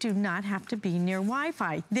 you do not have to be near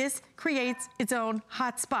Wi-Fi. This creates its own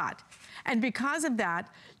hotspot. And because of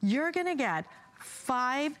that, you're going to get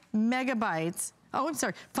 500 megabytes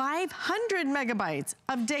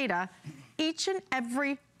of data each and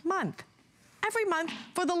every month. Every month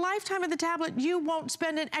for the lifetime of the tablet. You won't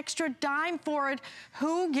spend an extra dime for it.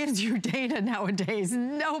 Who gives you data nowadays?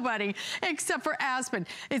 Nobody, except for Aspen.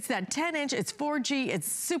 It's that 10-inch, it's 4G,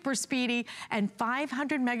 it's super speedy, and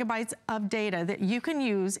 500 megabytes of data that you can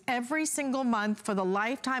use every single month for the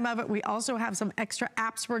lifetime of it. We also have some extra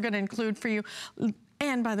apps we're going to include for you.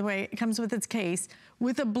 And by the way, it comes with its case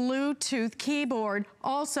with a Bluetooth keyboard,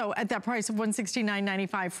 also at that price of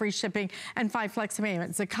 $169.95, free shipping and 5 flex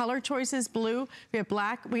payments. The color choice is blue, we have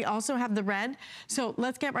black, we also have the red. So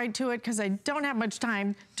let's get right to it because I don't have much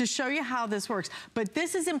time to show you how this works. But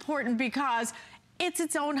this is important because it's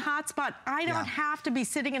its own hotspot. I don't have to be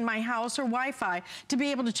sitting in my house or Wi-Fi to be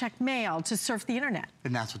able to check mail, to surf the internet.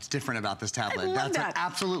 And that's what's different about this tablet. That's what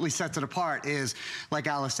absolutely sets it apart is, like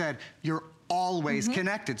Alice said, you're always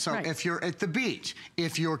connected. So if you're at the beach,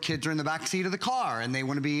 if your kids are in the back seat of the car and they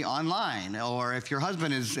want to be online, or if your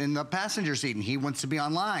husband is in the passenger seat and he wants to be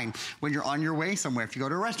online when you're on your way somewhere, if you go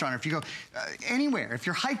to a restaurant, or if you go anywhere, if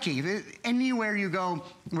you're hiking, anywhere you go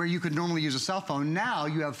where you could normally use a cell phone, now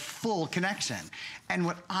you have full connection. And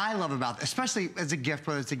what I love about, especially as a gift,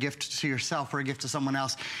 whether it's a gift to yourself or a gift to someone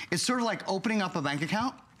else, it's sort of like opening up a bank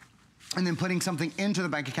account and then putting something into the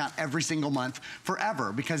bank account every single month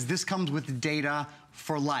forever, because this comes with data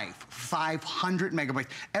for life. 500 megabytes.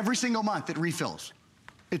 Every single month it refills.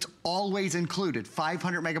 It's always included.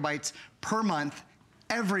 500 megabytes per month,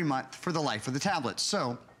 every month for the life of the tablet.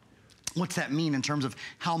 So what's that mean in terms of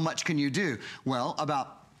how much can you do? Well,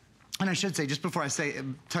 and I should say, just before I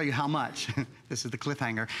tell you how much, this is the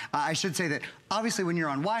cliffhanger, I should say that obviously when you're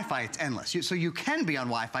on Wi-Fi, it's endless. So you can be on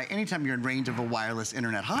Wi-Fi anytime you're in range of a wireless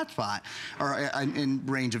internet hotspot, or in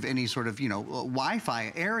range of any sort of,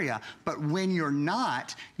 Wi-Fi area. But when you're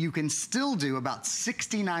not, you can still do about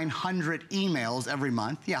 6,900 emails every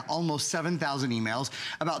month. Yeah, almost 7,000 emails,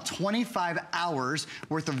 about 25 hours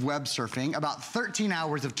worth of web surfing, about 13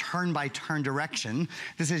 hours of turn-by-turn direction.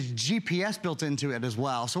 This has GPS built into it as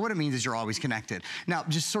well. So what it means is you're always connected. Now,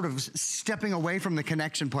 just sort of stepping away from the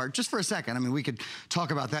connection part, just for a second. I mean, we could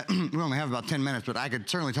talk about that. We only have about 10 minutes, but I could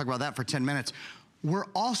certainly talk about that for 10 minutes. we're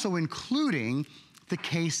also including the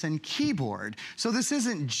case and keyboard. So this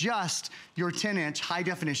isn't just your 10-inch high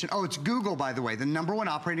definition. Oh, it's Google, by the way, the #1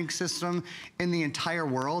 operating system in the entire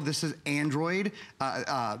world. This is Android,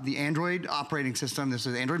 the Android operating system. This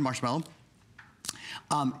is Android Marshmallow.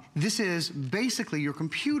 This is basically your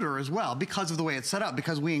computer as well because of the way it's set up,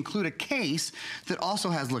 because we include a case that also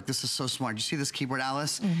has, look, this is so smart. You see this keyboard,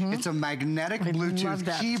 Alice? It's a magnetic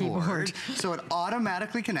Bluetooth keyboard. So it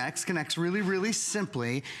automatically connects really, really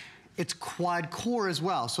simply. It's quad core as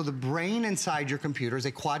well. So the brain inside your computer is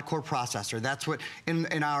a quad core processor. That's what,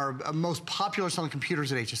 in our most popular selling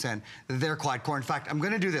computers at HSN, they're quad core. In fact, I'm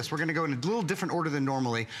gonna do this. We're gonna go in a little different order than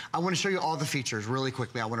normally. I wanna show you all the features really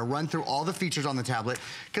quickly. I wanna run through all the features on the tablet,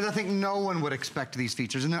 because I think no one would expect these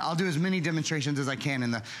features. And then I'll do as many demonstrations as I can in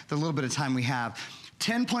the little bit of time we have.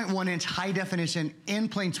 10.1-inch high-definition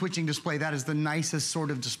in-plane switching display. That is the nicest sort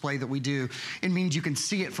of display that we do. It means you can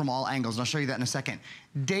see it from all angles, and I'll show you that in a second.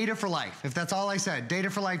 Data for life. If that's all I said, data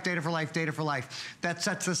for life, data for life, data for life. That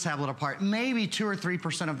sets this tablet apart. Maybe 2 or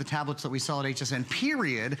 3% of the tablets that we sell at HSN,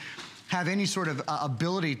 period, have any sort of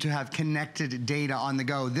ability to have connected data on the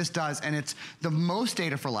go. This does, and it's the most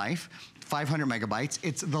data for life, 500 megabytes.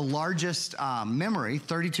 It's the largest memory,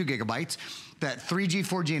 32 gigabytes. That 3G,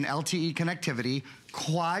 4G, and LTE connectivity,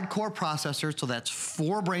 quad-core processor, so that's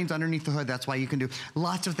 4 brains underneath the hood. That's why you can do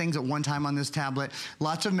lots of things at one time on this tablet.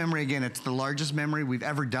 Lots of memory. Again, it's the largest memory we've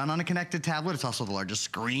ever done on a connected tablet. It's also the largest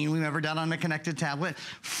screen we've ever done on a connected tablet.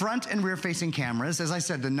 Front and rear-facing cameras. As I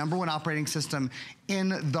said, the #1 operating system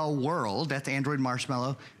in the world. That's Android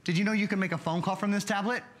Marshmallow. Did you know you can make a phone call from this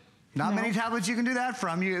tablet? Not many tablets you can do that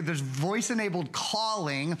from. There's voice-enabled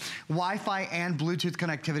calling, Wi-Fi and Bluetooth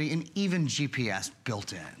connectivity, and even GPS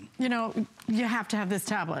built in. You know, you have to have this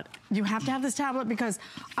tablet. You have to have this tablet because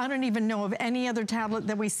I don't even know of any other tablet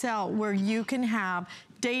that we sell where you can have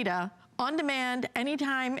data on demand,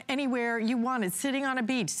 anytime, anywhere you want it. Sitting on a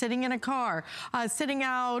beach, sitting in a car, sitting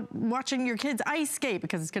out watching your kids ice skate,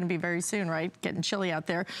 because it's gonna be very soon, right? Getting chilly out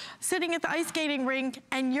there. Sitting at the ice skating rink,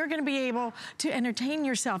 and you're gonna be able to entertain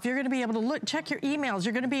yourself. You're gonna be able to look, check your emails.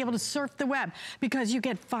 You're gonna be able to surf the web, because you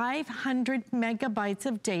get 500 megabytes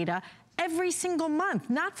of data every single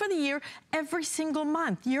month. Not for the year, every single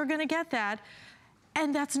month. You're gonna get that.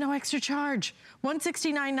 And that's no extra charge.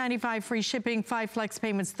 $169.95 free shipping, 5 flex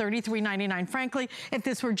payments, $33.99. Frankly, if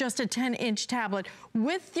this were just a 10-inch tablet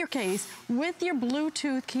with your case, with your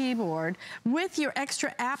Bluetooth keyboard, with your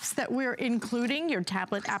extra apps that we're including, your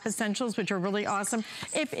tablet app essentials, which are really awesome,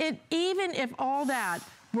 even if all that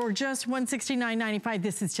were just $169.95,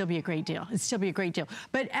 this would still be a great deal. It'd still be a great deal.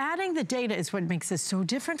 But adding the data is what makes this so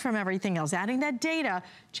different from everything else. Adding that data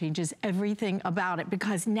changes everything about it,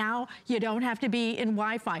 because now you don't have to be in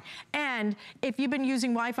Wi-Fi. And if you've been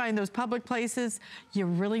using Wi-Fi in those public places, you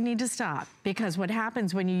really need to stop, because what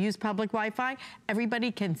happens when you use public Wi-Fi,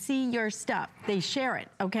 everybody can see your stuff. They share it,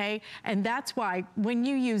 okay? And that's why when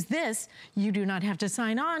you use this, you do not have to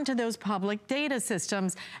sign on to those public data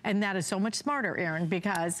systems. And that is so much smarter, Aaron,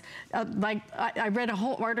 because like I read a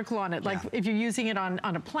whole article on it, like if you're using it on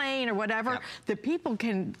a plane or whatever, the people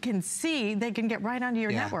can see, they can get right onto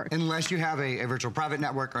your network. Unless you have a virtual private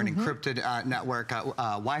network or an encrypted network.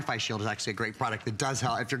 Wi-Fi Shield is actually a great product that does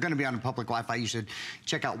help. If you're gonna be on a public Wi-Fi, you should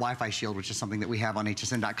check out Wi-Fi Shield, which is something that we have on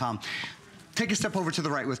hsn.com. Take a step over to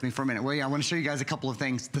the right with me for a minute. I want to show you guys a couple of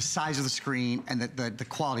things, the size of the screen and the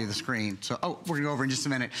quality of the screen. So, we're gonna go over in just a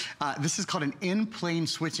minute. This is called an in-plane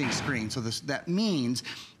switching screen. So that means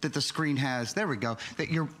that the screen has, there we go, that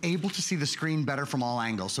you're able to see the screen better from all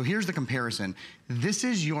angles. So here's the comparison. This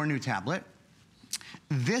is your new tablet.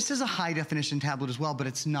 This is a high definition tablet as well, but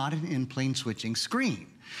it's not an in-plane switching screen.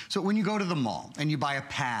 So when you go to the mall and you buy a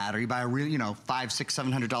pad or you buy a real, $500,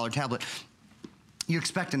 $600, $700 tablet, you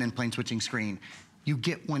expect an in-plane switching screen. You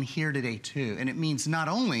get one here today too. And it means not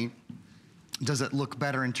only does it look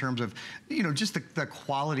better in terms of, just the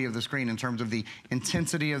quality of the screen, in terms of the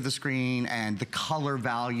intensity of the screen and the color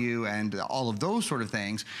value and all of those sort of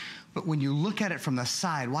things, but when you look at it from the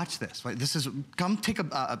side, watch this. Right? This is,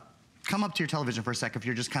 come up to your television for a sec if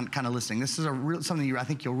you're just kind of listening. This is something I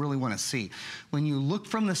think you'll really want to see. When you look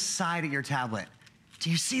from the side at your tablet, do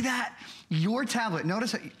you see that? Your tablet,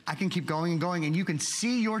 notice I can keep going and going, and you can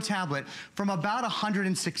see your tablet from about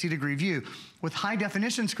 160-degree view. With high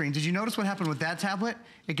definition screens, did you notice what happened with that tablet?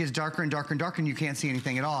 It gets darker and darker and darker, and you can't see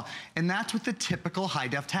anything at all. And that's with the typical high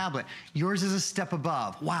def tablet. Yours is a step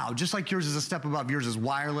above. Wow, just like yours is a step above. Yours is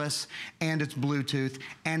wireless, and it's Bluetooth,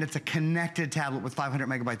 and it's a connected tablet with 500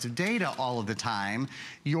 megabytes of data all of the time.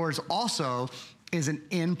 Yours also is an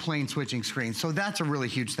in-plane switching screen. So that's a really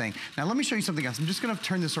huge thing. Now let me show you something else. I'm just gonna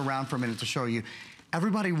turn this around for a minute to show you.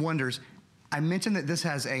 Everybody wonders, I mentioned that this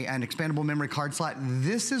has an expandable memory card slot.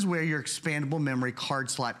 This is where your expandable memory card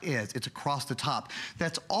slot is. It's across the top.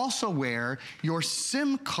 That's also where your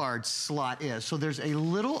SIM card slot is. So there's a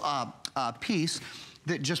little piece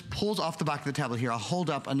that just pulls off the back of the tablet here. I'll hold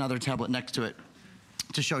up another tablet next to it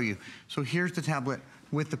to show you. So here's the tablet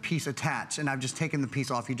with the piece attached, and I've just taken the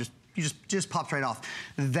piece off. You just pops right off.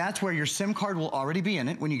 That's where your SIM card will already be in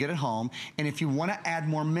it when you get it home. And if you want to add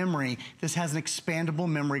more memory, this has an expandable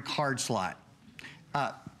memory card slot.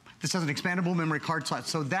 This has an expandable memory card slot,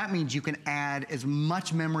 so that means you can add as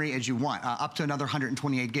much memory as you want, up to another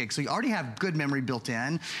 128 gigs. So you already have good memory built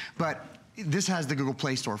in, but this has the Google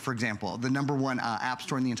Play Store, for example, the #1 app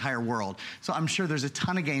store in the entire world. So I'm sure there's a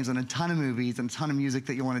ton of games and a ton of movies and a ton of music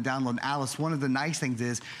that you want to download. And Alice, one of the nice things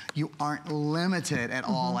is you aren't limited at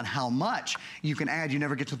all on how much you can add. You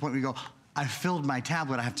never get to the point where you go, I filled my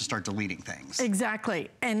tablet, I have to start deleting things. Exactly.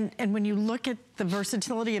 And when you look at the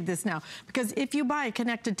versatility of this now, because if you buy a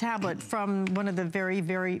connected tablet from one of the very,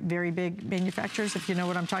 very, very big manufacturers, if you know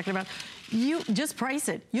what I'm talking about, you just price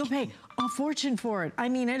it. You'll pay a fortune for it. I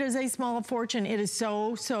mean, it is a small fortune. It is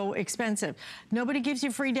so, so expensive. Nobody gives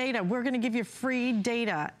you free data. We're gonna give you free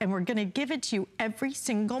data, and we're gonna give it to you every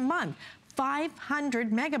single month.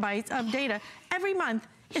 500 megabytes of data every month.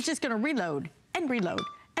 It's just gonna reload and reload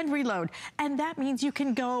and reload. And that means you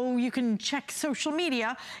can go, you can check social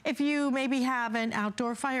media. If you maybe have an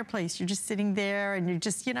outdoor fireplace, you're just sitting there and you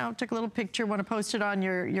just, you know, took a little picture, want to post it on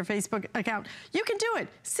your Facebook account, you can do it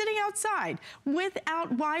sitting outside without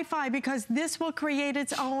Wi-Fi, because this will create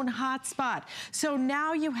its own hotspot. So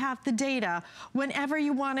now you have the data whenever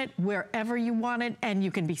you want it, wherever you want it, and you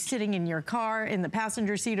can be sitting in your car, in the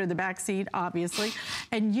passenger seat or the back seat, obviously,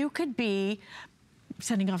 and you could be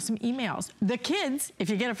sending off some emails. The kids, if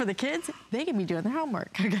you get it for the kids, they can be doing their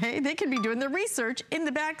homework, okay? They can be doing their research in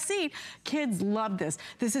the back seat. Kids love this.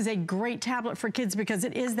 This is a great tablet for kids because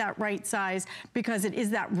it is that right size, because it is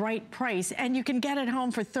that right price, and you can get it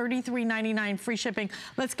home for $33.99 free shipping.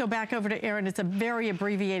 Let's go back over to Aaron. It's a very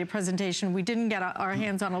abbreviated presentation. We didn't get our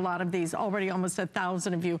hands on a lot of these. Already almost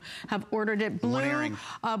 1,000 of you have ordered it. Blue,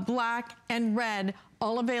 black, and red.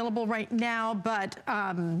 All available right now, but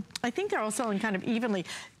I think they're all selling kind of evenly.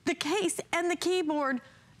 The case and the keyboard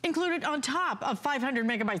included on top of 500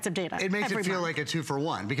 megabytes of data. It makes it feel like a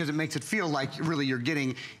 2-for-1, because it makes it feel like really you're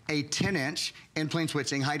getting a 10-inch in plane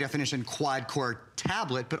switching, high definition quad-core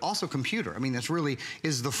tablet, but also computer. I mean, this really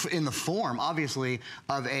is in the form, obviously,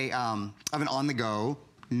 of an on-the-go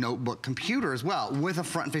notebook computer as well, with a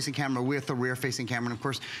front-facing camera, with a rear-facing camera. And of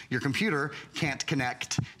course, your computer can't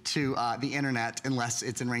connect to the internet unless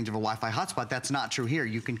it's in range of a Wi-Fi hotspot. That's not true here.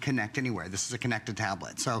 You can connect anywhere. This is a connected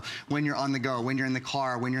tablet. So when you're on the go, when you're in the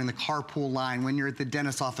car, when you're in the carpool line, when you're at the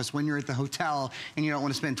dentist's office, when you're at the hotel, and you don't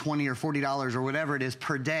want to spend $20 or $40 or whatever it is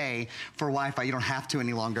per day for Wi-Fi, you don't have to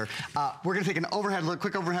any longer. We're gonna take an overhead look,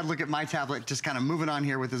 quick overhead look at my tablet, just kind of moving on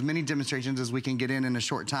here with as many demonstrations as we can get in a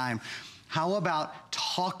short time. How about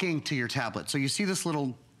talking to your tablet? So you see this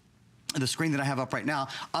the screen that I have up right now.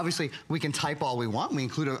 Obviously, we can type all we want. We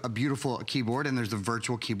include a beautiful keyboard, and there's a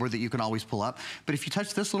virtual keyboard that you can always pull up. But if you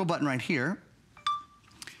touch this little button right here,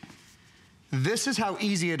 this is how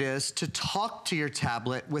easy it is to talk to your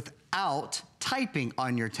tablet without typing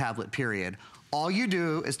on your tablet, period. All you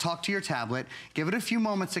do is talk to your tablet, give it a few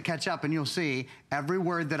moments to catch up, and you'll see every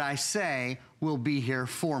word that I say will be here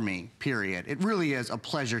for me, period. It really is a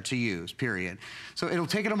pleasure to use, period. So it'll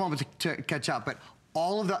take it a moment to catch up, but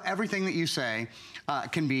everything that you say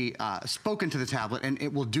can be spoken to the tablet, and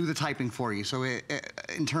it will do the typing for you. So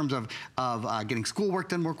in terms of getting schoolwork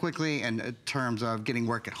done more quickly, and in terms of getting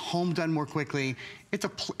work at home done more quickly, it's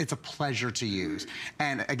a pleasure to use.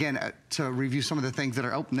 And again, to review some of the things that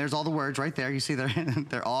are open, there's all the words right there. You see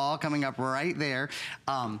they're all coming up right there.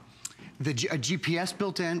 A GPS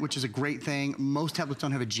built in, which is a great thing. Most tablets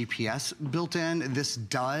don't have a GPS built in. This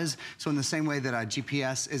does. So in the same way that a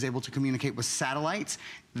GPS is able to communicate with satellites,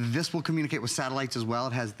 this will communicate with satellites as well.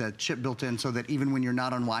 It has the chip built in so that even when you're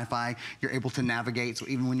not on Wi-Fi, you're able to navigate. So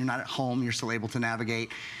even when you're not at home, you're still able to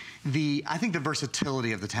navigate. I think the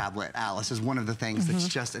versatility of the tablet, Alice, is one of the things that's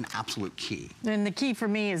just an absolute key. And the key for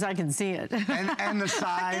me is I can see it. And the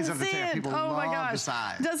size of the tablet. People love the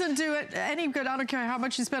size. Doesn't do it any good. I don't care how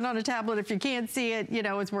much you spend on a tablet. If you can't see it, you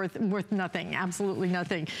know, it's worth nothing. Absolutely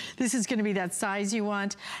nothing. This is going to be that size you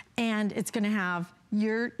want, and it's going to have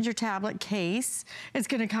your tablet case. It's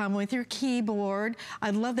gonna come with your keyboard.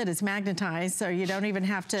 I love that it's magnetized, so you don't even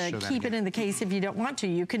have to keep it in the case if you don't want to.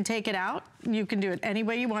 You can take it out. You can do it any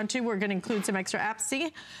way you want to. We're gonna include some extra apps.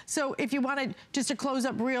 See? So if you wanted just to close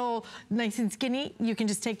up real nice and skinny, you can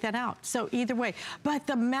just take that out. So either way. But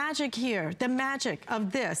the magic here, the magic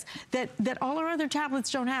of this, that all our other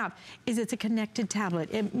tablets don't have, is it's a connected tablet.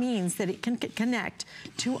 It means that it can connect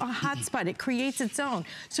to a hotspot. It creates its own.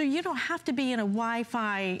 So you don't have to be in a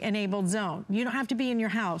Wi-Fi enabled zone. You don't have to be in your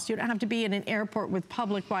house. You don't have to be in an airport with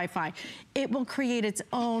public Wi-Fi. It will create its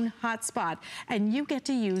own hotspot. And you get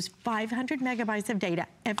to use 500 megabytes of data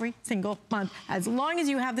every single month. As long as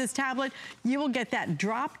you have this tablet, you will get that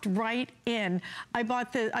dropped right in. I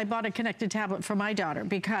bought a connected tablet for my daughter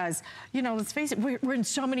because, you know, let's face it, we're in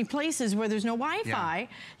so many places where there's no Wi-Fi. Yeah.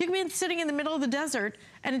 You can be sitting in the middle of the desert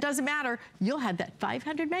and it doesn't matter. You'll have that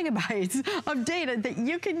 500 megabytes of data that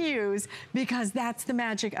you can use because that's the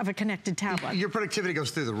magic of a connected tablet. Your productivity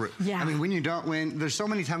goes through the roof. Yeah. I mean, there's so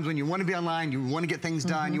many times when you want to be online, you want to get things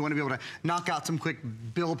done, you want to be able to knock out some quick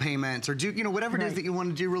bill payments or do, you know, whatever it is that you want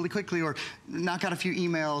to do really quickly, or knock out a few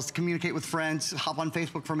emails, communicate with friends, hop on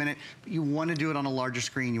Facebook for a minute. You want to do it on a larger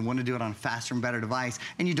screen. You want to do it on a faster and better device,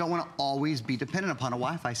 and you don't want to always be dependent upon a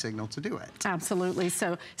Wi-Fi signal to do it. Absolutely.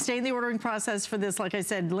 So stay in the ordering process for this. Like I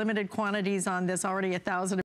said, limited quantities on this, already 1,000.